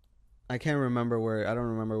 I can't remember where. I don't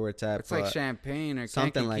remember where it's at. It's like but Champagne or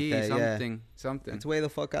something like Kankakee, that, yeah. something. it's way the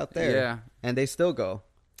fuck out there. Yeah. and they still go.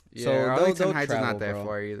 Yeah. So Arlington they'll Heights travel, is not that bro.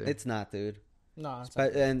 far either. It's not, dude. No, it's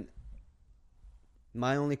But and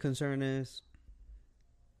my only concern is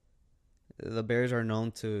the Bears are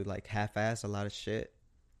known to like half-ass a lot of shit.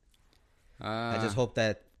 I just hope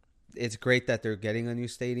that it's great that they're getting a new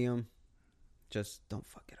stadium. Just don't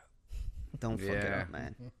fuck it up. Don't fuck it Yeah. up,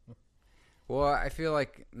 man. Well, I feel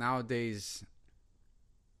like nowadays,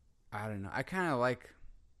 I don't know. I kind of like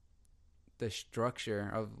the structure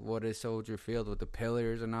of what is Soldier Field with the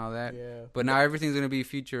pillars and all that. Yeah. But now everything's gonna be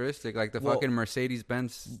futuristic, like the Well, fucking Mercedes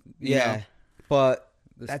Benz. Yeah, but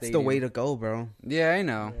that's the stadium. way to go, bro. Yeah, I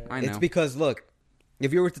know. Yeah. I know. It's because look,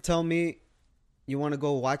 if you were to tell me you want to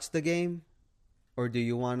go watch the game, or do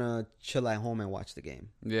you want to chill at home and watch the game?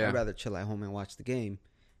 Yeah. I'd rather chill at home and watch the game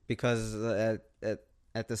because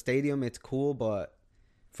at the stadium it's cool, but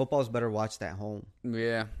football's better watched at home.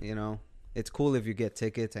 Yeah. You know, it's cool if you get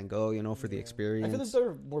tickets and go, you know, for the Yeah. experience. I feel like there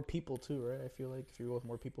are more people too, right? I feel like if you go with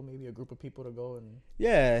more people, maybe a group of people to go and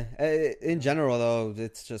Yeah, in general though,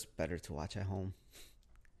 it's just better to watch at home.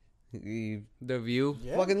 You The view.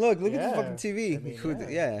 yeah. fucking look at this Yeah. fucking TV. I mean,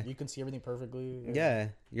 Yeah. you can see everything perfectly. Yeah,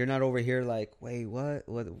 you're not over here like, wait, what?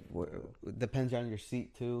 What? Depends on your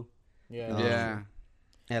seat too. Yeah. Yeah.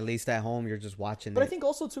 At least at home, you're just watching. But it. I think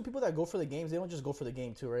also too, people that go for the games, they don't just go for the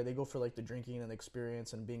game too, right? They go for like the drinking and the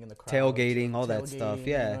experience and being in the crowd, Tailgating, all that stuff,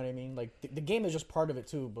 yeah. You know what I mean? Like the game is just part of it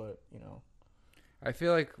too, but you know, I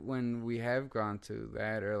feel like when we have gone to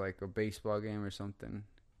that or like a baseball game or something,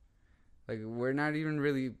 like we're not even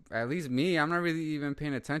really, at least me, I'm not really even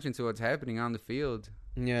paying attention to what's happening on the field.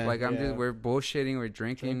 yeah, Like I'm Yeah. just, we're bullshitting, we're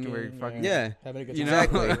drinking, we're Drinking, fucking. Yeah. having a good You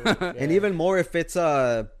time. know? Exactly. Yeah. and even more if it's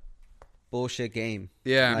a bullshit game,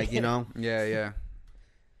 Yeah. like you know. Yeah.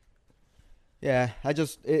 Yeah,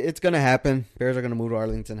 it's gonna happen. Bears are gonna move to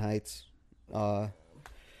Arlington Heights.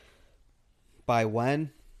 By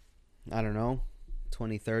when? I don't know.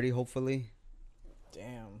 2030, hopefully.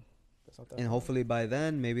 Damn, that's not that. And bad. hopefully by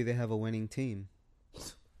then, maybe they have a winning team.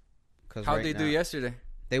 Cause How'd right they do now- yesterday?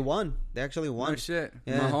 They won. They actually No won. shit.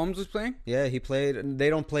 Yeah. Mahomes was playing? Yeah, he played. They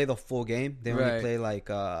don't play the full game. They only Right. play like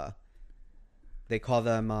they call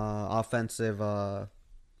them offensive.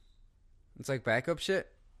 It's like backup shit?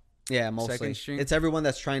 Yeah, mostly. Second string? It's everyone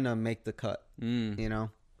that's trying to make the cut. Mm. You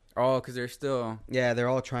know. Oh, because they're still. Yeah, they're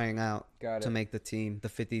all trying out Got to it. make the team, the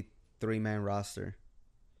 53-man roster.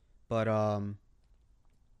 But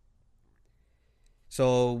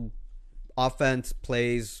so offense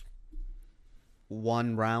plays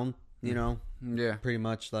one round. You know, Yeah. pretty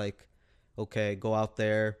much like, okay, go out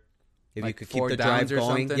there. If you Like could keep 4 the drive downs or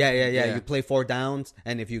going, something? yeah. Yeah. You play 4 downs,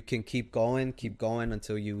 and if you can keep going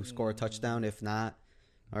until you score a touchdown. If not,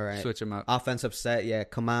 all right, Switch them up. offensive set, yeah,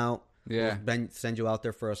 come out. Yeah. We'll then send you out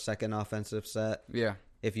there for a second offensive set. Yeah.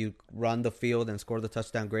 If you run the field and score the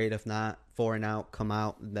touchdown, great. If not, 4 and out, come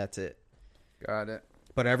out. That's it. Got it.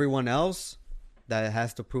 But everyone else that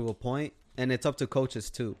has to prove a point, and it's up to coaches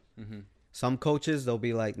too. Mm-hmm. Some coaches, they'll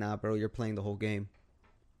be like, nah, bro, you're playing the whole game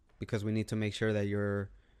because we need to make sure that you're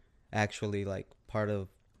actually like part of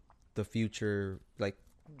the future, like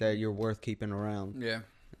that you're worth keeping around. Yeah.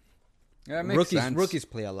 Yeah, that makes sense. Rookies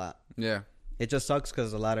play a lot. Yeah. It just sucks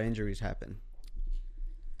because a lot of injuries happen.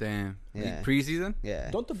 Damn. Yeah. Preseason? Yeah.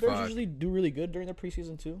 Don't the Bears Fuck. usually do really good during the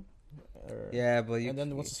preseason too? Yeah, but And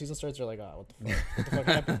then once the season starts, they're like, what the fuck? What the fuck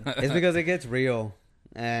happened? it's because it gets real,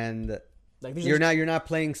 and Like you're not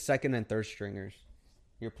playing second and third stringers.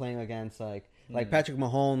 You're playing against like Patrick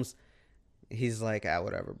Mahomes. He's like,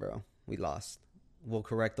 whatever, bro. We lost. We'll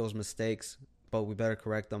correct those mistakes, but we better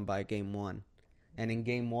correct them by game 1. And in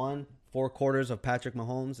game 1, 4 quarters of Patrick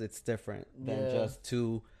Mahomes, it's different than Yeah. just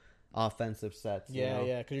 2 offensive sets. you Yeah, know?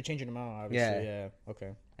 yeah, because you're changing them out, obviously. Yeah.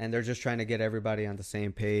 Okay. And they're just trying to get everybody on the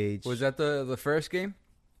same page. Was that the first game?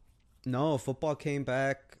 No, football came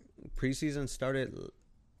back. Preseason started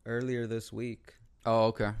earlier this week Oh,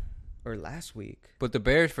 okay. or last week. But the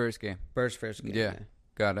Bears' first game. Bears first game. Yeah.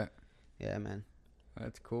 Got it. Yeah, man.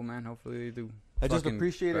 That's cool, man. Hopefully they do. I just fucking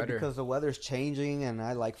appreciate better. it because the weather's changing and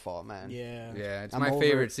I like fall, man. Yeah. Yeah, it's I'm my over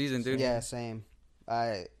favorite it. season, dude. Yeah, same.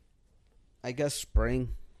 I guess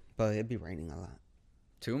spring, but it'd be raining a lot.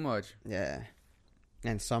 Too much. Yeah.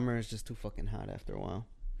 And summer is just too fucking hot after a while.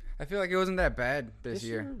 I feel like it wasn't that bad this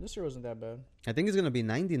year. This year wasn't that bad. I think it's going to be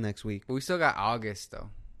 90 next week. But we still got August, though.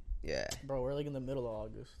 Yeah. Bro, we're like in the middle of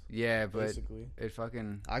August, Yeah, but basically. it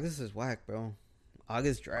fucking... August is whack, bro.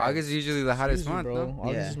 August drags. August is usually the hottest Excuse me, month, bro. though.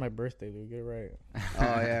 August Yeah. is my birthday, dude. Get it right.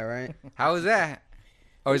 Oh, yeah, right? How was that?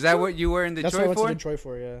 Oh, is that what you were in That's what I Detroit went for? to Detroit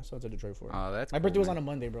for, yeah. That's what I went to Detroit for. Oh, that's My cool, birthday was man. on a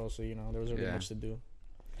Monday, bro, so, there was really Yeah. much to do.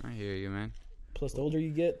 I hear you, man. Plus, the older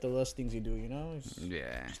you get, the less things you do, It's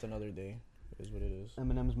Yeah. just another day. It is what it is.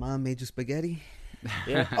 Eminem's mom made you spaghetti.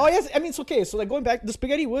 Yeah. Oh, yes. I mean, it's okay. So, like, going back, the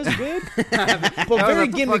spaghetti was good, but That very was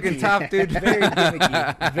at the fucking gimmicky. top, dude. Very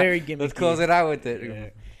gimmicky. Very gimmicky. Let's close it out with it. Yeah.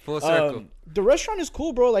 Full circle. The restaurant is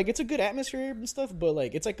cool, bro. Like, it's a good atmosphere and stuff, but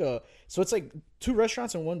like it's like it's like 2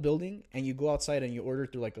 restaurants in one building, and you go outside and you order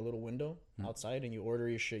through like a little window outside, and you order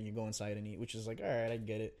your shit and you go inside and eat, which is like, all right, I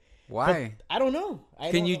get it. Why? But I don't know.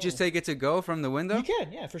 Can you just take it to go from the window? You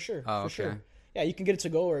can, yeah, for sure. Oh, for okay. sure. Yeah, you can get it to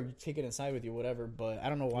go or take it inside with you, whatever. But I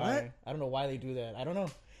don't know why. What? I don't know why they do that. I don't know.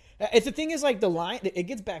 It's the thing is, like, the line, it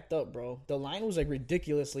gets backed up, bro. The line was like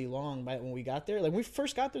ridiculously long by when we got there. Like, when we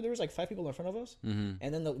first got there, there was like 5 people in front of us, and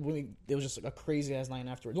then there was just like a crazy ass line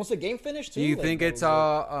afterwards. Once the game finished, too. Do you like, think that it's was,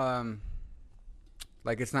 all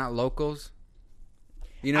like it's not locals?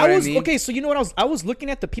 You know what I mean? Okay, so you know what I was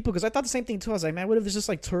looking at the people because I thought the same thing too. I was like, man, what if it's just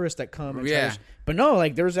like tourists that come? And Yeah. But no,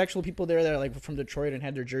 like there was actual people there that are like from Detroit and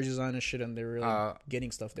had their jerseys on and shit, and they were like,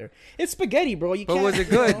 getting stuff there. It's spaghetti, bro. You But can't, was it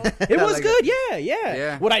good? It was Like, good. Yeah.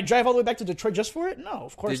 Yeah. Would I drive all the way back to Detroit just for it? No,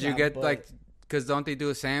 of course. Did you not, get but like? Because don't they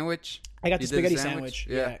do a sandwich? I got the you did a spaghetti sandwich? sandwich.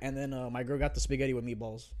 Yeah. Yeah, and then my girl got the spaghetti with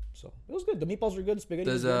meatballs. So it was good. The meatballs were good. The spaghetti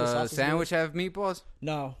Does was good. The a sauce was sandwich have meatballs? good.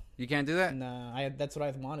 No, You can't do that. nah. That's what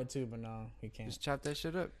I wanted to, but no, you can't. Just chop that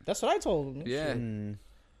shit up. That's what I told him. Yeah. Mm.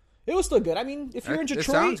 It was still good. I mean, if you're in It Detroit,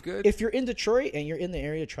 sounds good. if you're in Detroit and you're in the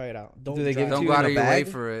area, try it out. Don't Do they give drive. it Don't to go you out in of a your way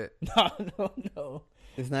bag? for it. No.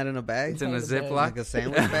 It's not in a bag. It's in a Not in a bag. Ziploc. like a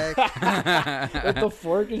sandwich bag. With the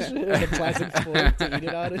fork and shit, with the plastic fork to eat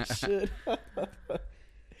it out and shit.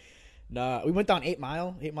 Nah, we went down 8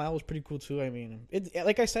 Mile. 8 Mile was pretty cool too. I mean,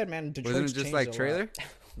 like I said, man, Detroit's Wasn't it just changed like a lot. trailer?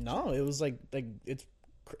 No, it was like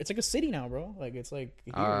it's like a city now, bro. Like it's like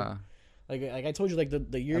here. Like I told you, like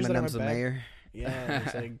the years that I Eminem's went the back. mayor. Yeah,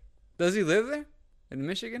 it's like Does he live there in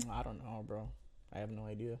Michigan? I don't know, bro. I have no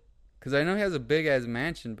idea. Because I know he has a big ass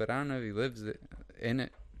mansion, but I don't know if he lives in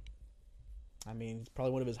it. I mean, it's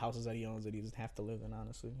probably one of his houses that he owns that he doesn't have to live in,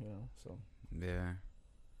 honestly. You know, so. Yeah.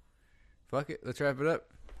 Fuck it. Let's wrap it up.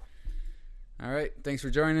 All right. Thanks for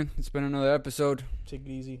joining. It's been another episode. Take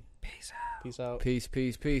it easy. Peace out. Peace out. Peace,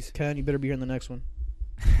 peace, peace. Ken, you better be here in the next one.